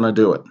not going to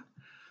do it.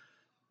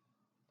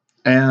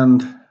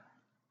 And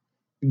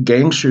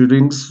gang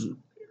shootings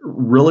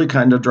really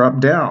kind of dropped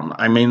down.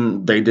 I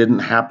mean, they didn't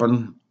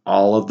happen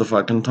all of the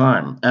fucking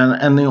time.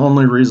 And the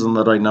only reason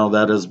that I know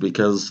that is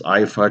because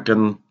I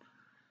fucking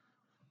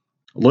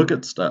look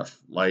at stuff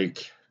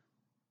like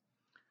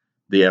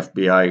the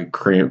FBI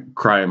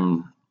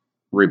crime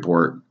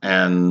report,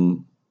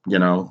 and, you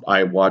know,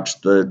 I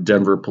watched the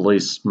Denver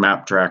police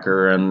map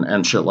tracker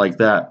and shit like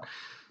that.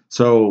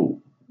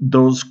 So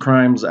those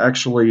crimes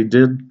actually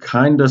did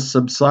kind of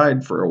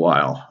subside for a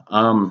while.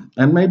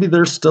 And maybe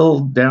they're still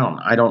down.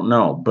 I don't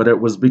know. But it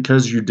was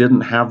because you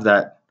didn't have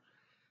that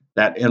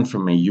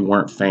infamy. You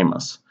weren't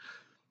famous.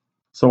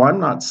 So I'm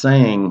not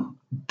saying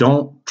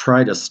don't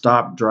try to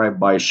stop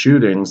drive-by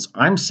shootings.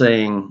 I'm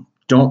saying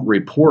don't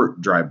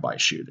report drive-by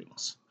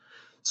shootings.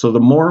 So the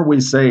more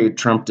we say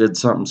Trump did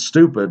something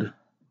stupid,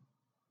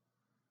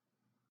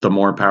 the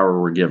more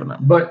power we're giving him.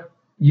 But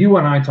you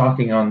and I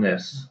talking on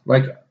this,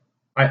 like,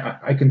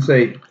 I can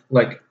say,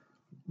 like,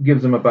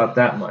 gives them about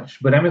that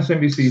much. But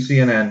MSNBC,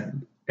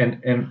 CNN,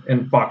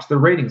 and Fox, their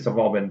ratings have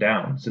all been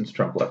down since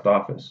Trump left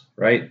office,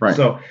 right?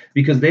 So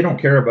because they don't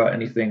care about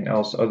anything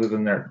else other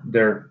than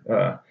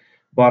their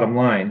bottom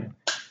line.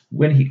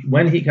 When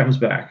he comes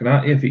back,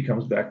 not if he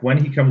comes back, when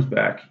he comes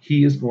back,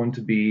 he is going to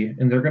be,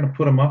 and they're going to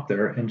put him up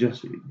there, and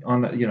just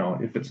on the, you know,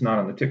 if it's not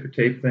on the ticker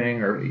tape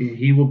thing, or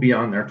he will be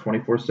on there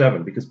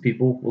 24/7, because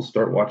people will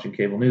start watching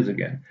cable news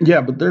again.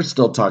 Yeah, but they're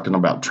still talking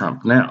about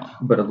Trump now.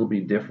 But it'll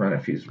be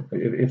different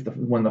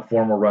when the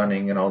formal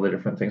running and all the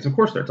different things. Of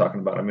course, they're talking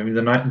about him. I mean,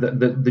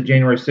 the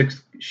January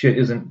 6th shit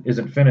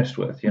isn't finished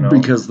with, you know,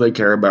 because they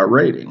care about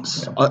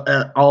ratings.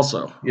 Yeah.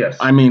 Also, yes.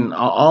 I mean,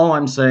 all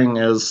I'm saying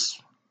is,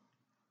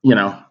 you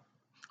know,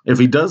 if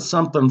he does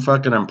something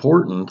fucking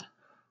important,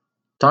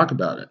 talk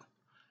about it.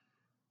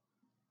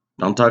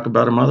 Don't talk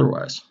about him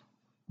otherwise.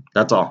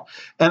 That's all.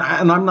 And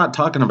I'm not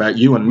talking about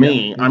you and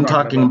me. I'm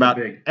talking about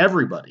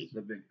everybody. The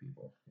big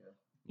people. Yeah.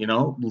 You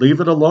know, leave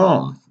it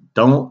alone.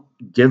 Don't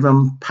give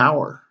him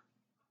power,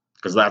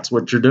 because that's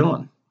what you're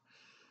doing.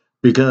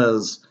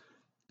 Because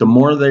the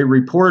more they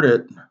report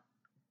it,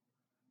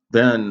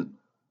 then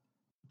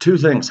two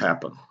things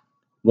happen.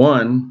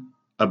 One,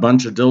 a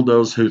bunch of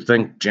dildos who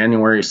think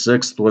January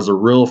 6th was a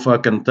real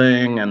fucking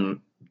thing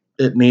and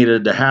it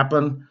needed to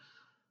happen,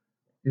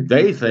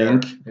 they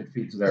think,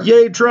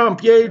 yay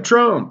Trump, yay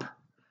Trump.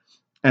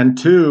 And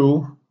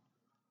two,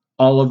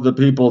 all of the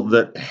people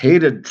that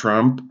hated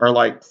Trump are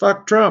like,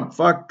 fuck Trump,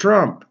 fuck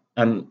Trump.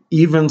 And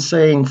even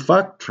saying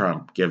fuck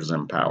Trump gives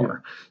them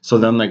power. Yeah. So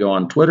then they go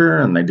on Twitter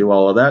and they do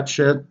all of that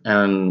shit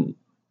and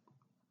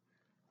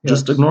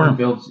just ignore them.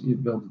 You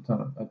build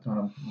a ton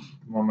of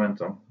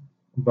momentum.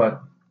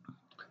 But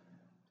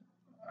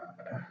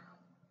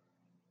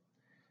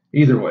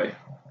either way,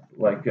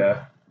 like,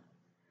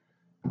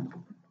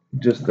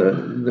 just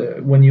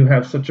when you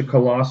have such a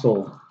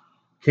colossal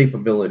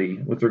capability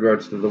with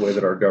regards to the way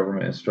that our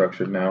government is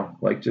structured now,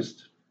 like,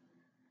 just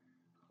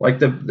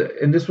like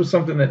and this was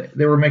something that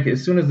they were making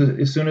as soon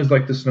as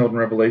like the Snowden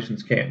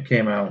revelations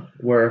came out,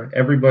 where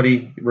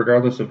everybody,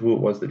 regardless of who it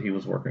was that he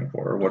was working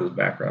for or what his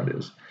background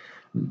is,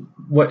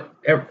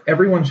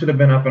 everyone should have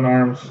been up in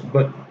arms,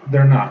 but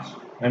they're not.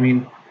 I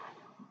mean,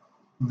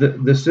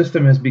 the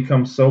system has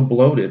become so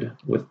bloated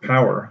with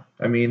power.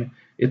 I mean,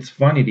 it's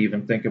funny to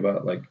even think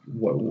about like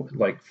what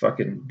like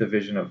fucking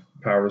division of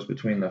powers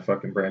between the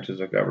fucking branches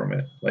of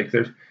government. Like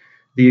there's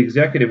the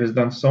executive has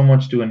done so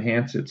much to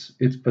enhance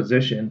its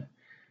position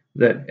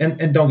that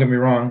and don't get me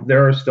wrong,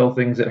 there are still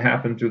things that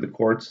happen through the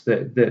courts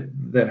that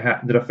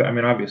affect. I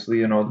mean,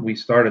 obviously, we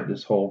started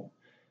this whole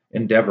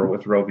endeavor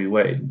with Roe v.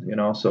 Wade,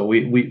 so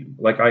we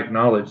like I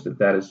acknowledge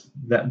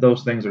that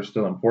those things are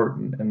still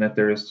important, and that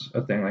there is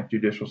a thing like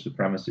judicial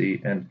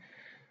supremacy, and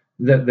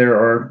that there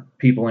are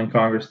people in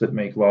Congress that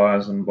make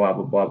laws and blah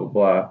blah blah blah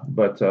blah.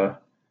 But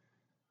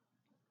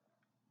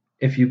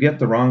if you get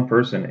the wrong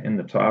person at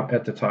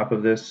the top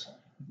of this,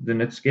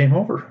 then it's game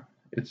over.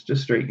 It's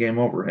just straight game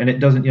over. And it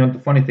doesn't, the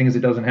funny thing is,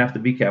 it doesn't have to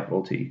be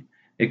capital T.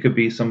 It could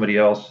be somebody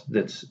else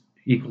that's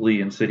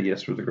equally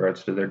insidious with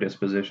regards to their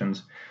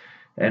dispositions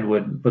and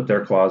would put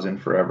their claws in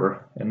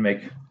forever and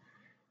make,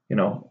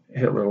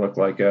 Hitler look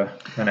like an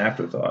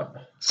afterthought.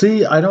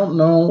 See, I don't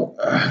know,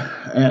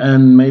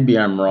 and maybe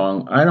I'm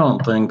wrong. I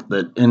don't think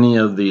that any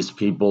of these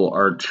people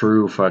are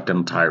true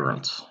fucking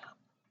tyrants.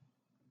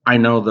 I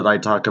know that I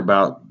talk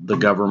about the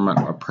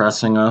government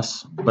oppressing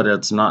us, but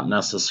it's not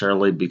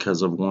necessarily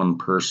because of one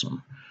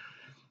person.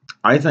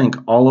 I think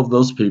all of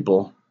those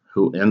people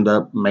who end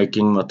up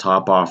making the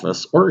top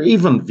office, or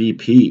even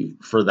VP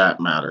for that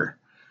matter,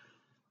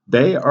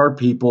 they are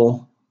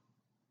people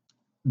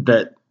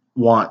that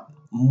want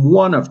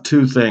one of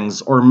two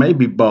things, or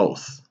maybe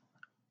both.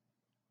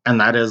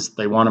 And that is,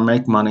 they want to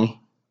make money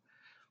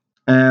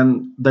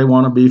and they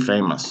want to be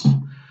famous.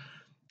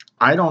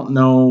 I don't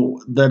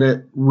know that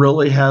it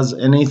really has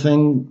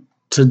anything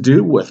to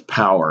do with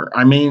power.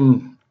 I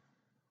mean,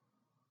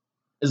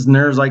 as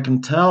near as I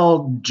can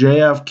tell,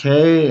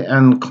 JFK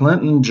and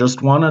Clinton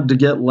just wanted to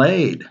get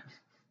laid.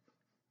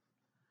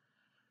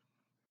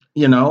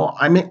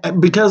 I mean,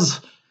 because,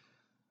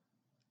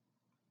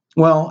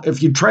 well,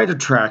 if you try to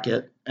track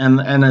it,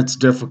 and it's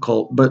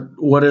difficult, but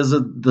what is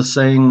it, the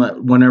saying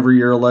that whenever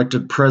you're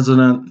elected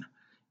president,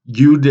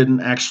 you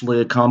didn't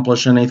actually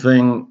accomplish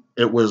anything?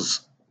 It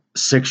was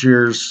 6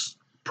 years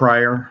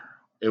prior.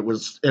 It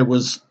was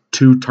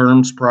 2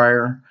 terms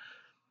prior.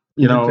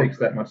 It takes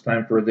that much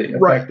time for the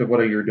effect right. of what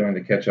you're doing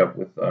to catch up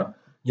with.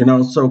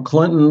 So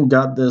Clinton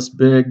got this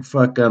big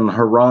fucking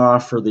hurrah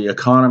for the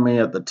economy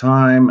at the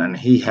time, and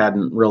he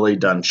hadn't really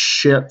done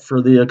shit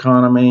for the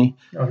economy.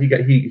 No, he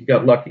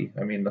got lucky.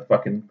 I mean,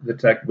 the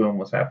tech boom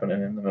was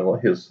happening in the middle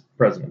of his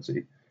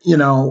presidency.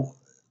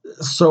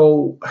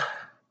 So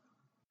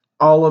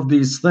all of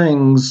these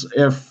things,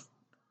 if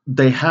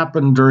they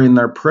happened during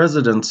their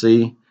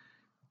presidency,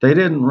 they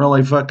didn't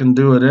really fucking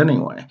do it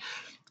anyway.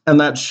 And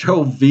that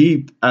show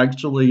Veep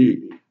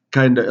actually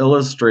kind of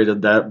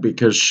illustrated that,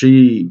 because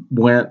she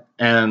went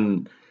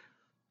and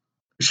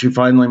she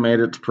finally made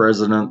it to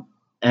president,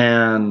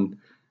 and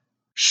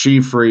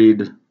she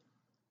freed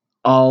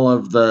all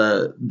of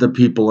the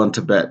people in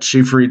Tibet.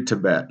 She freed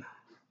Tibet.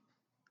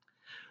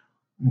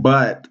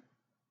 But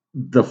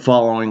the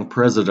following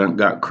president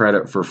got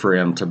credit for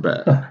freeing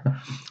Tibet.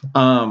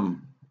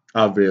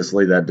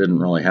 Obviously that didn't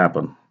really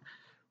happen.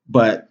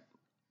 But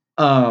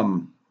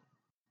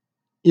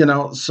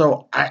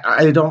so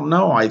I don't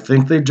know. I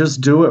think they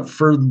just do it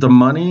for the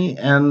money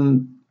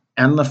and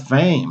the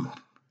fame.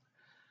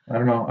 I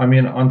don't know. I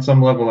mean, on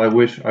some level, I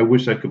wish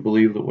I could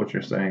believe that what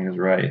you're saying is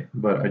right,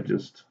 but I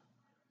just.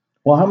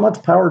 Well, how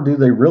much power do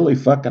they really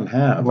fucking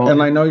have? Well,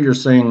 and I know you're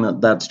saying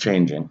that that's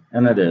changing,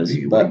 and it is.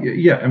 But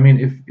yeah, I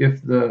mean,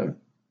 if the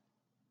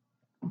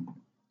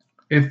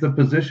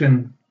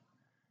position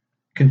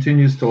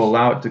continues to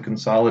allow it to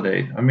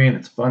consolidate. I mean,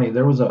 it's funny.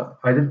 When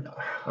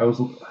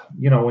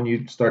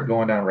you start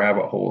going down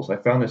rabbit holes, I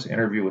found this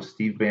interview with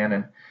Steve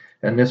Bannon,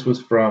 and this was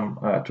from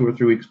 2 or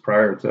 3 weeks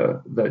prior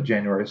to the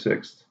January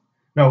 6th.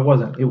 No, it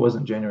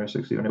wasn't January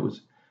 6th even.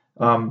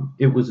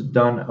 It was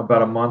done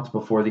about a month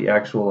before the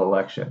actual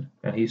election.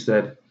 And he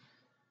said,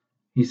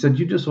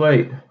 you just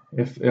wait.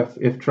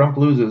 If Trump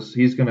loses,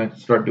 he's going to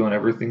start doing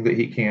everything that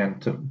he can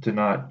to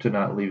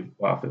not leave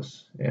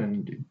office,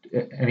 and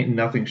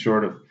nothing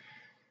short of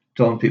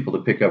telling people to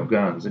pick up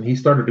guns. And he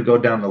started to go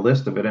down the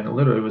list of it, and it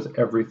literally was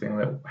everything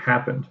that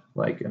happened.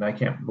 And I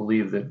can't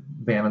believe that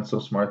Bannon's so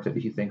smart that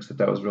he thinks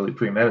that was really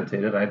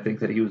premeditated. I think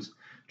that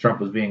Trump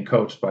was being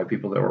coached by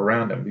people that were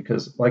around him,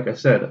 because, like I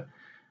said,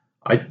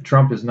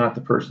 Trump is not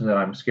the person that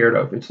I'm scared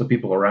of. It's the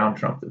people around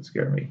Trump that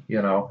scare me.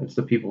 It's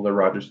the people that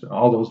Roger Stone,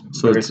 all those.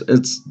 So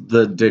it's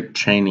the Dick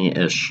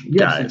Cheney-ish guys.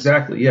 Yes,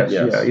 exactly. Yes.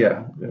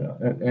 Yeah.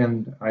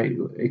 And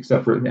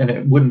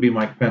it wouldn't be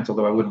Mike Pence,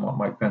 although I wouldn't want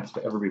Mike Pence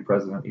to ever be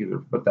president either.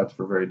 But that's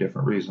for very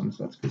different reasons.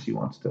 That's because he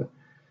wants to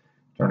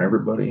turn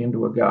everybody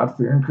into a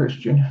God-fearing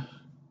Christian.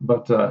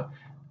 But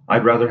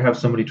I'd rather have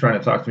somebody trying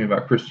to talk to me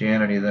about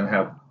Christianity than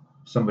have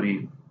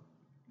somebody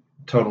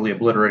totally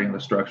obliterating the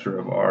structure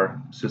of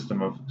our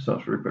system of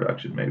social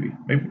reproduction.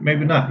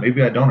 Maybe not.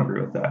 Maybe I don't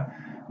agree with that.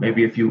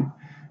 Maybe if you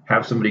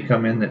have somebody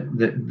come in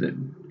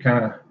that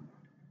kind of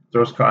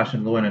throws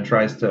caution to the wind and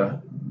tries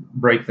to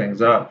break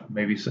things up,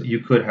 maybe you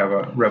could have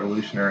a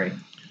revolutionary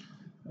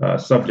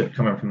subject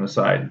coming from the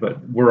side, but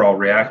we're all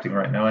reacting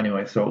right now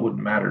anyway, so it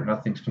wouldn't matter.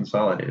 Nothing's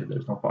consolidated.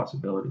 There's no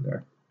possibility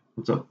there.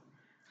 What's up?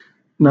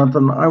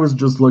 Nothing. I was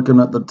just looking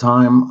at the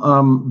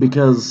time,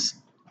 because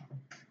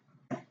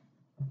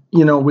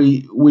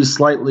we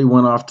slightly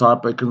went off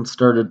topic and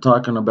started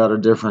talking about a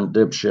different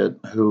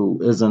dipshit who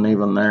isn't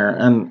even there.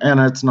 And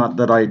it's not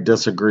that I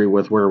disagree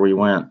with where we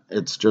went.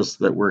 It's just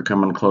that we're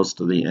coming close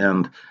to the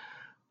end.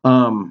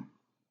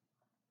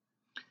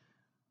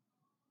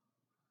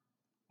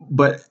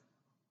 But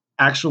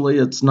actually,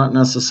 it's not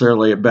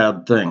necessarily a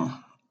bad thing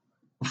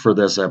for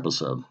this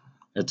episode.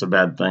 It's a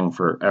bad thing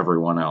for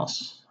everyone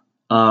else.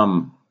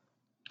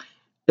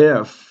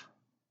 If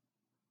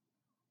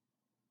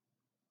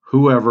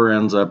whoever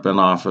ends up in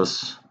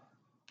office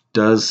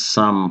does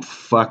some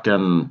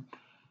fucking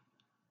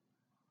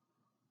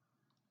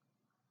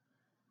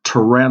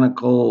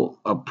tyrannical,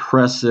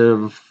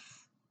 oppressive,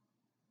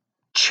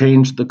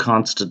 change the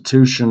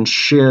Constitution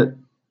shit,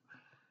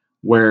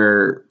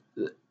 where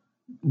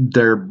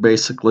they're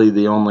basically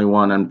the only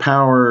one in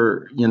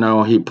power,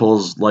 he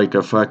pulls like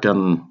a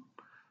fucking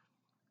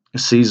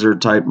Caesar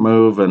type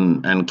move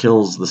and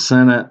kills the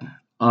Senate.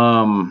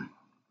 And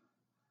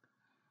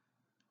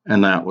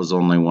that was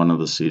only one of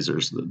the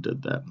Caesars that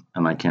did that.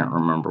 And I can't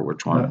remember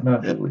which one.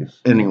 Not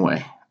Julius.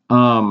 Anyway.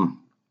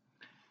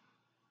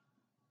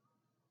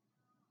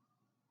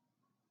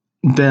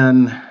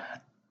 Then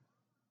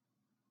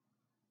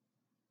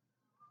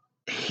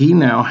he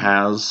now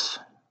has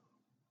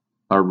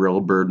a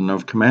real burden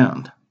of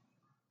command.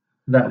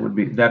 That would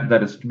be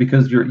that is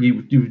because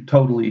you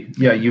totally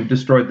you've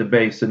destroyed the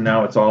base and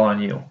now it's all on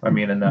you. I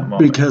mean, in that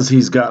moment, because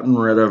he's gotten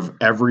rid of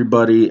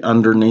everybody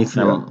underneath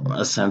him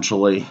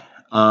essentially,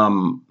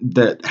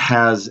 that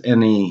has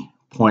any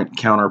point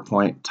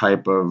counterpoint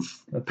type of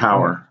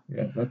power.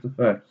 Yeah, that's a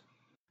fact.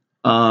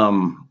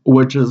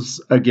 Which is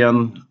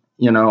again,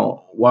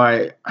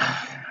 why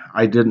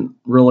I didn't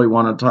really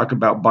want to talk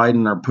about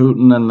Biden or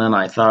Putin, and then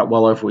I thought,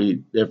 well, if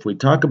we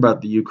talk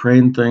about the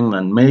Ukraine thing,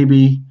 then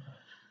maybe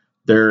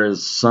there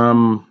is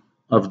some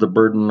of the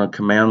burden of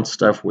command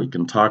stuff we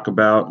can talk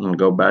about and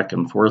go back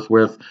and forth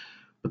with,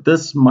 but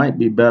this might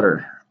be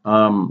better,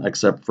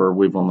 except for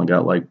we've only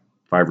got like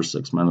 5 or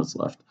 6 minutes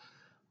left.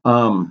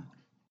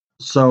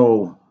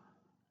 So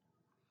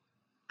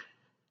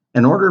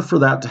in order for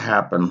that to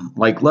happen,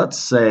 like let's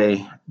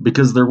say,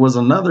 because there was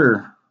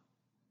another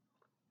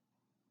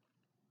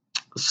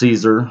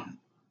Caesar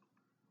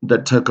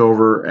that took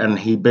over and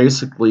he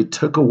basically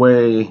took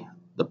away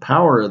the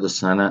power of the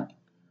Senate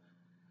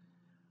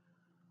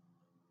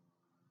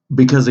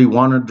because he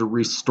wanted to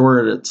restore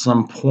it at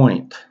some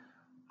point.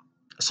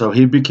 So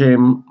he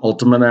became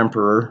ultimate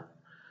emperor,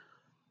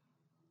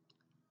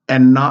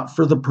 and not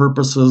for the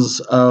purposes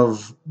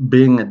of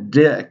being a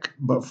dick,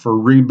 but for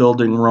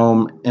rebuilding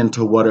Rome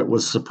into what it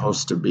was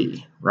supposed to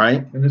be,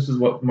 right? And this is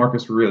what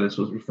Marcus Aurelius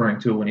was referring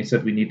to when he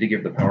said we need to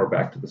give the power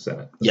back to the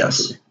Senate.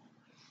 Yes.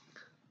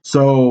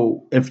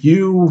 So if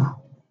you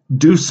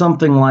do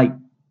something like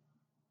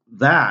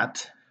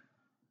that,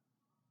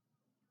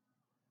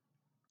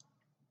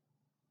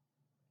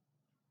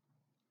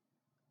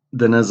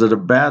 then is it a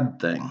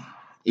bad thing?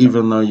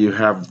 Even though you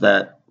have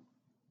that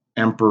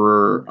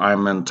emperor,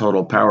 I'm in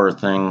total power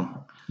thing.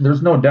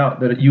 There's no doubt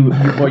that you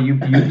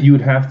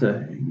would have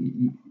to,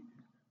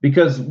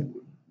 because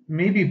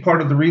maybe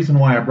part of the reason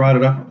why I brought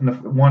it up,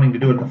 wanting to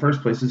do it in the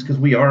first place, is because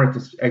we are at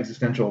this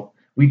existential.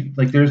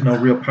 There's no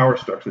real power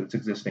structure that's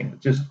existing.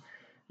 It's just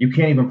you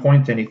can't even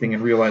point to anything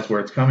and realize where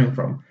it's coming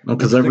from.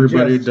 Because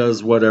everybody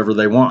does whatever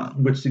they want.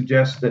 Which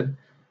suggests that,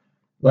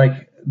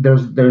 like,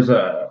 there's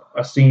a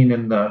scene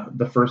in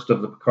the first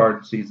of the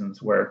Picard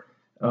seasons where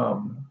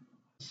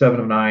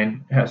Seven of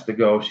Nine has to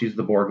go. She's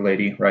the Borg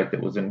lady, right,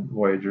 that was in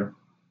Voyager.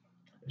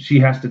 She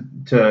has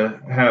to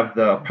have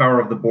the power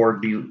of the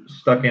Borg be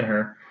stuck in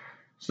her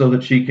so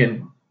that she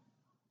can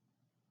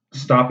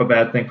stop a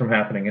bad thing from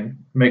happening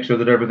and make sure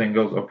that everything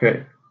goes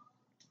okay.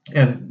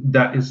 And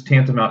that is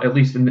tantamount, at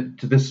least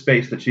to this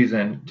space that she's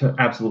in, to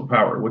absolute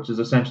power, which is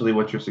essentially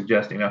what you're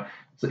suggesting. Now,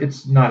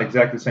 it's not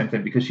exactly the same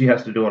thing because she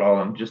has to do it all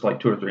in just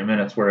like 2 or 3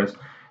 minutes, whereas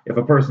if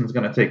a person's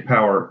going to take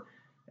power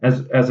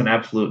as an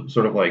absolute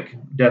sort of like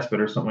despot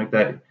or something like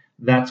that,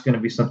 that's going to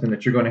be something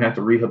that you're going to have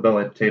to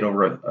rehabilitate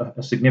over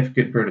a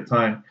significant period of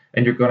time,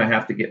 and you're going to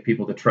have to get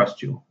people to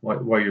trust you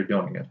while you're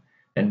doing it.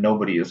 And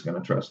nobody is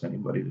going to trust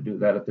anybody to do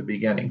that at the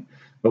beginning.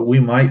 But we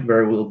might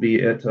very well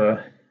be at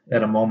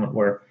a moment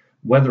where,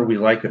 whether we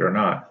like it or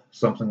not,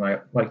 something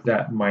like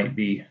that might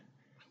be.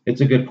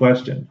 It's a good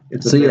question.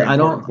 It's a very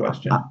important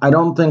question. I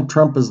don't think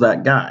Trump is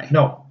that guy.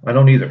 No, I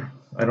don't either.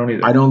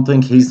 I don't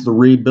think he's the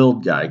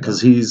rebuild guy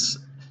because he's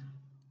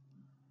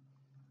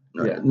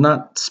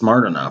not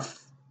smart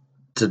enough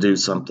to do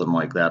something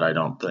like that, I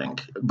don't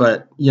think.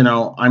 But,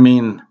 I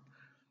mean,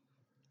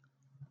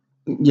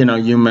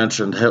 you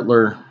mentioned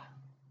Hitler.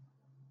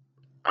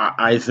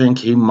 I think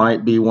he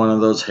might be one of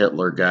those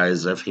Hitler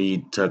guys if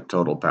he took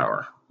total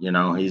power.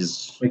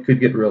 It could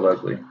get real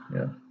ugly.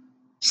 Yeah.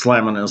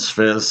 Slamming his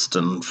fist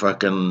and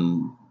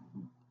fucking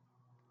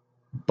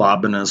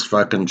bobbing his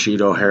fucking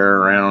Cheeto hair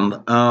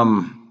around.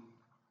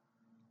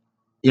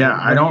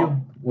 Yeah,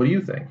 What do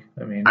you think?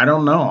 I mean, I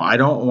don't know. I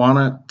don't want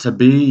it to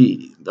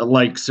be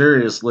like,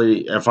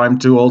 seriously, if I'm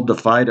too old to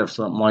fight, if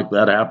something like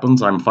that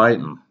happens, I'm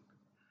fighting.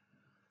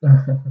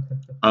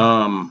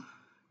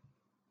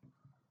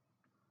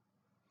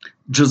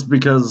 Just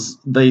because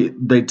they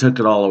took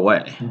it all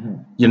away.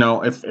 You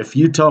know, if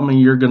you tell me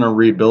you're gonna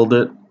rebuild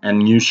it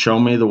and you show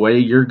me the way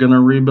you're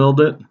gonna rebuild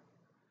it,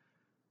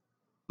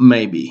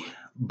 maybe.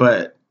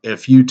 But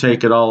if you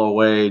take it all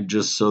away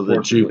just so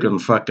that you Forcibly. can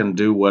fucking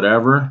do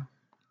whatever,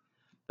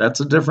 that's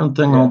a different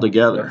thing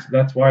altogether.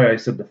 That's why I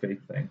said the faith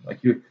thing. Like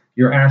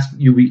you're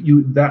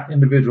asking that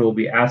individual will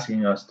be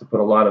asking us to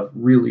put a lot of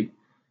really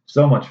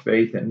so much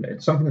faith in.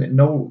 It's something that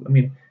I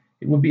mean,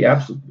 it'd be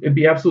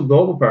absolute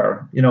global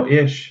power,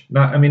 ish.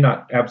 Not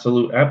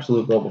absolute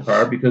global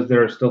power, because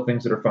there are still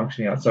things that are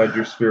functioning outside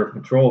your sphere of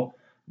control,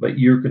 but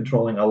you're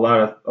controlling a lot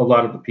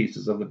of the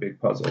pieces of the big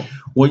puzzle.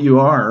 Well,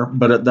 you are,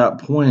 but at that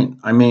point,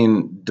 I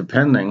mean,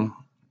 depending,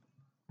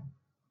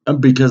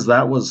 because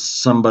that was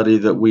somebody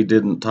that we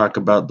didn't talk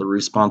about the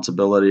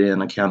responsibility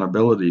and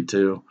accountability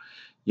to.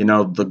 You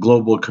know, the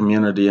global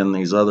community and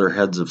these other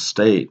heads of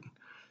state,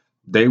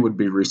 they would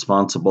be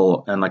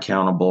responsible and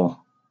accountable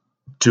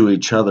to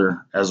each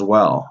other as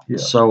well. Yeah.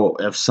 So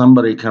if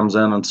somebody comes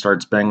in and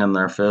starts banging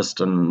their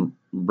fist and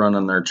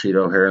running their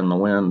Cheeto hair in the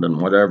wind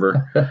and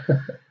whatever,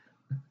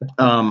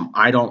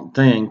 I don't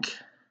think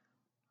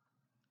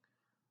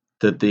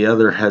that the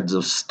other heads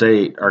of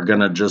state are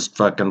gonna just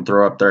fucking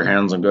throw up their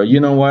hands and go, you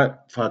know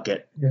what, fuck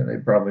it. Yeah,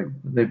 we'd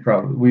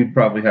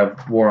probably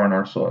have war on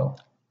our soil,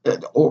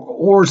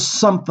 or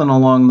something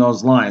along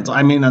those lines.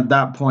 I mean, at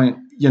that point,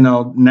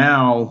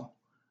 now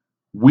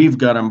we've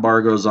got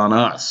embargoes on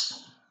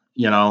us,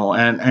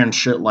 and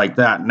shit like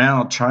that.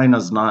 Now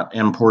China's not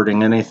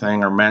importing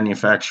anything or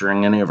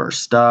manufacturing any of our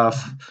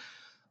stuff.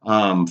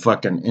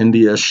 Fucking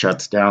India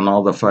shuts down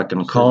all the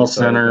fucking call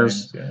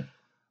centers.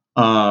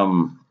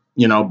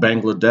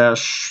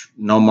 Bangladesh,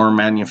 no more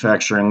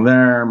manufacturing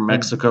there.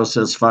 Mexico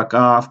says fuck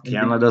off.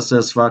 Canada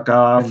says fuck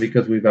off. And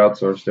because we've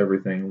outsourced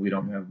everything, we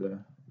don't have the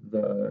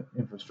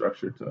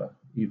infrastructure to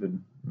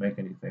even make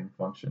anything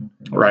function.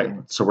 Right.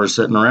 So we're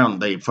sitting around.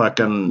 They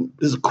fucking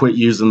quit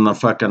using the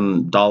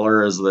fucking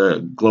dollar as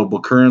the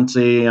global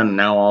currency, and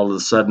now all of a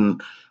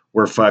sudden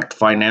we're fucked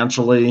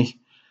financially.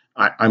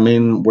 I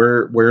mean,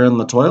 we're in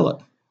the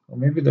toilet. Well,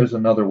 maybe there's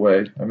another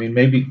way.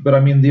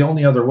 The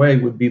only other way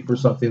would be for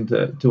something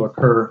to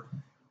occur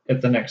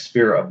at the next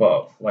sphere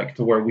above, like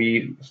to where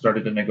we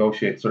started to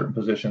negotiate certain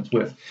positions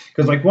with.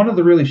 Because like one of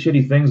the really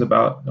shitty things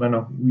about, I don't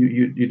know,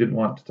 you didn't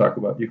want to talk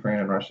about Ukraine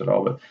and Russia at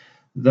all, but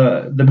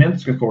the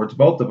Minsk Accords,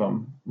 both of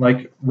them,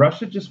 like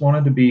Russia just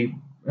wanted to be.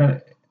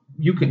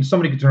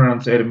 Somebody could turn around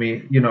and say to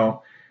me,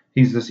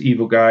 he's this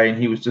evil guy, and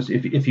he was just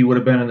if he would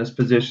have been in this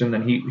position,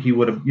 then he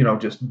would have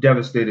just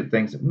devastated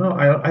things. No,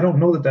 I don't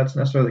know that that's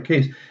necessarily the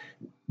case,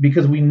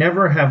 because we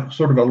never have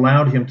sort of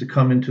allowed him to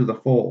come into the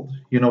fold.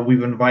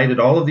 We've invited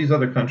all of these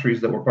other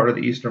countries that were part of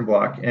the Eastern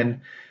Bloc,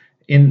 and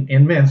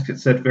in Minsk it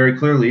said very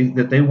clearly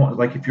that they want,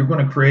 like, if you're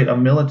going to create a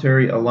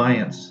military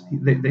alliance,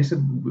 they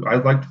said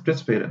I'd like to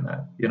participate in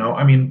that.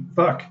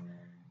 Fuck,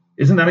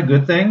 isn't that a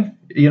good thing?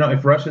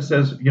 If Russia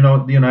says,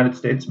 the United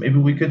States, maybe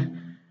we could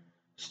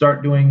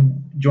start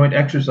doing joint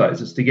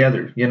exercises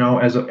together,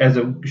 as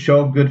a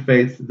show of good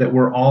faith that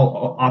we're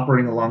all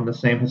operating along the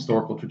same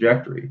historical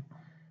trajectory.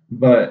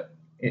 But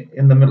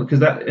in the middle,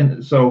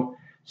 so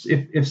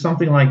if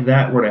something like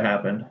that were to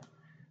happen,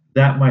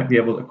 that might be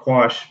able to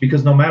quash,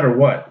 because no matter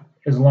what,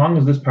 as long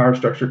as this power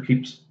structure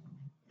keeps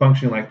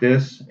functioning like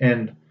this,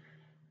 and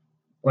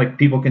like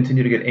people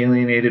continue to get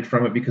alienated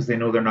from it because they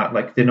know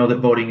they know that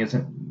voting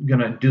isn't going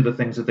to do the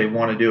things that they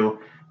want to do,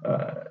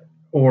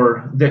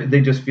 or they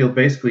just feel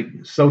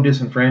basically so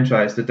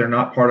disenfranchised that they're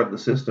not part of the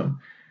system,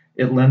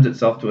 it lends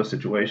itself to a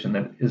situation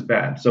that is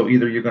bad. So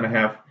either you're going to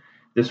have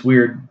this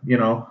weird,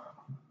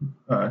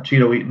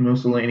 Cheeto eating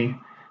Mussolini,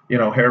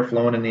 hair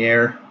flowing in the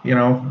air,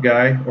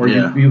 guy, or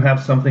you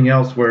have something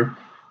else where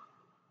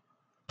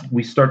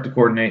we start to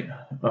coordinate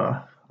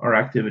our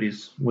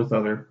activities with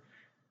other,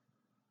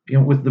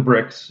 with the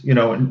BRICS,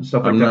 and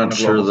stuff like that. I'm not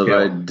sure that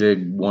I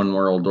dig one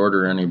world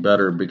order any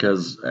better,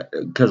 because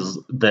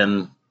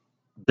then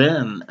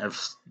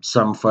if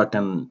some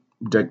fucking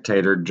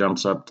dictator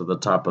jumps up to the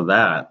top of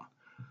that,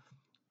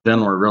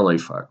 then we're really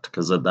fucked,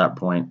 because at that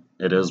point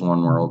it is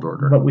one world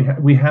order. But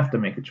we have to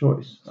make a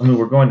choice.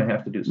 We're going to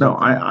have to do something. No,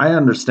 I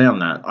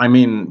understand that.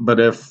 But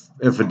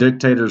if a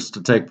dictator's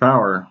to take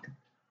power,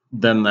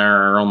 then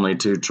there are only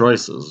two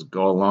choices: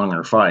 go along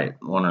or fight,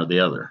 one or the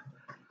other.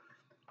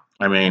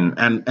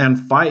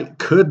 And fight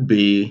could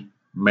be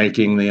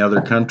making the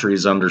other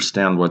countries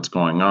understand what's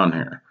going on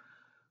here.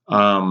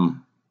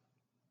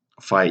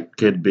 Fight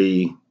could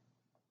be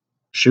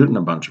shooting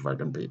a bunch of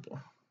fucking people.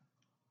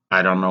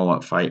 I don't know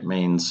what fight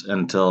means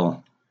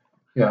until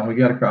we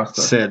got across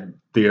the said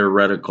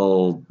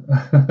theoretical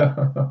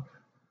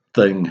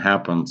thing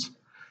happens.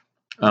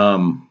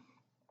 God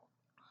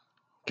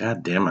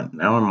damn it!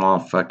 Now I'm all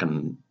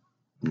fucking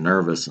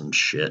nervous and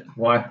shit.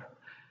 Why?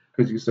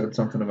 Because you said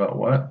something about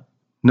what?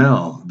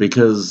 No,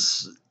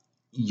 because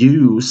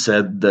you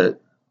said that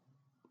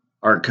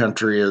our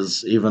country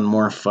is even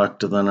more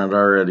fucked than it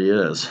already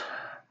is,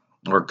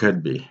 or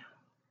could be.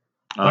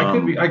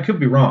 I could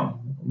be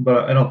wrong,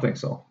 but I don't think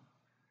so.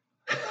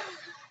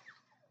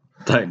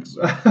 Thanks.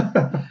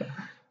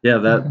 Yeah,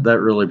 that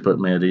really put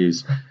me at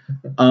ease.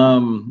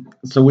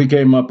 So we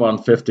came up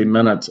on 50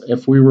 minutes.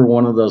 If we were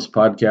one of those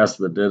podcasts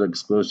that did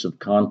exclusive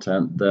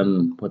content,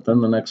 then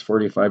within the next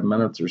 45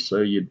 minutes or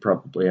so, you'd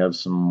probably have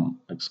some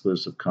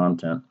exclusive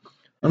content.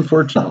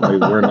 Unfortunately,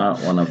 we're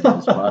not one of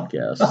those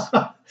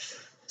podcasts.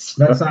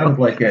 That sounded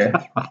like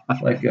a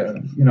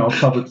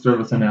public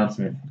service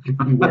announcement. If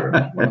we were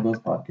one of those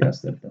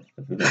podcasts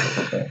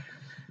that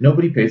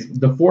nobody pays.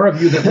 The four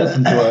of you that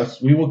listen to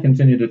us, we will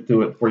continue to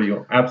do it for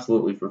you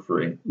absolutely for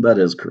free. That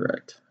is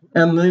correct.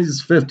 And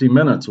these 50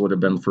 minutes would have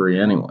been free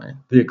anyway.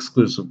 The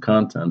exclusive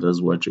content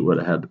is what you would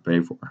have had to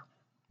pay for.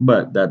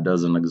 But that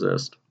doesn't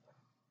exist.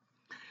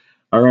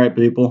 All right,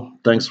 people.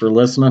 Thanks for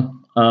listening.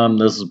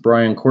 This is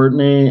Brian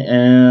Courtney,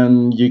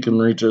 and you can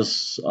reach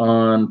us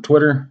on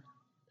Twitter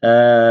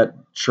at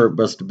Short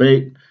Bus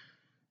Debate,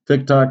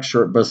 TikTok,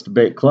 Short Bus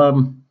Debate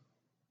Club.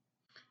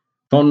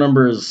 Phone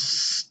number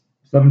is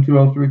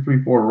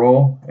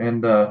 720-334-ROLL,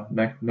 and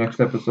next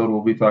episode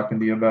we'll be talking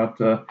to you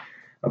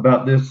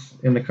about this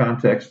in the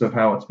context of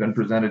how it's been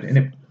presented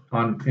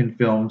in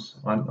films,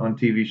 on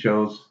TV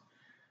shows.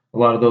 A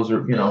lot of those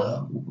are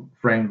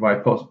framed by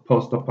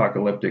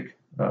post-apocalyptic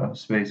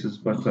spaces,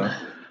 but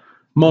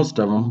most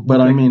of them.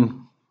 But I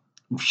mean,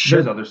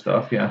 there's other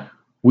stuff. Yeah,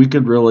 we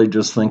could really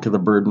just think of the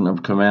burden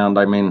of command.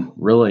 I mean,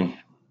 really.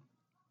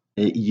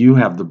 You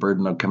have the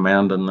burden of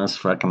command in this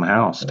fucking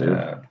house, dude.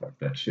 Fuck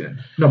that shit.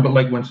 No, but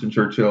like Winston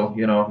Churchill,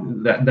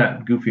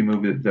 that goofy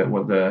movie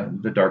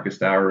the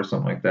Darkest Hour or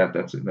something like that.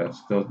 That's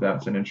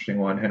an interesting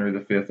one. Henry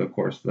V, of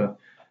course, the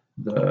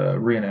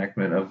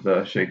reenactment of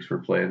the Shakespeare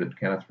play that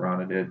Kenneth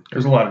Branagh did.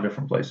 There's a lot of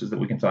different places that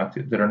we can talk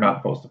to that are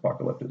not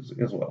post-apocalyptic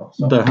as well.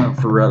 So. The Hunt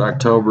for Red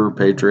October,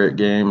 Patriot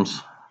Games.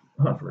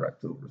 Hunt for Red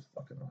October is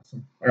fucking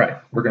awesome. All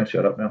right, we're gonna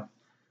shut up now.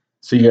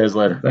 See you guys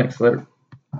later. Thanks. Later.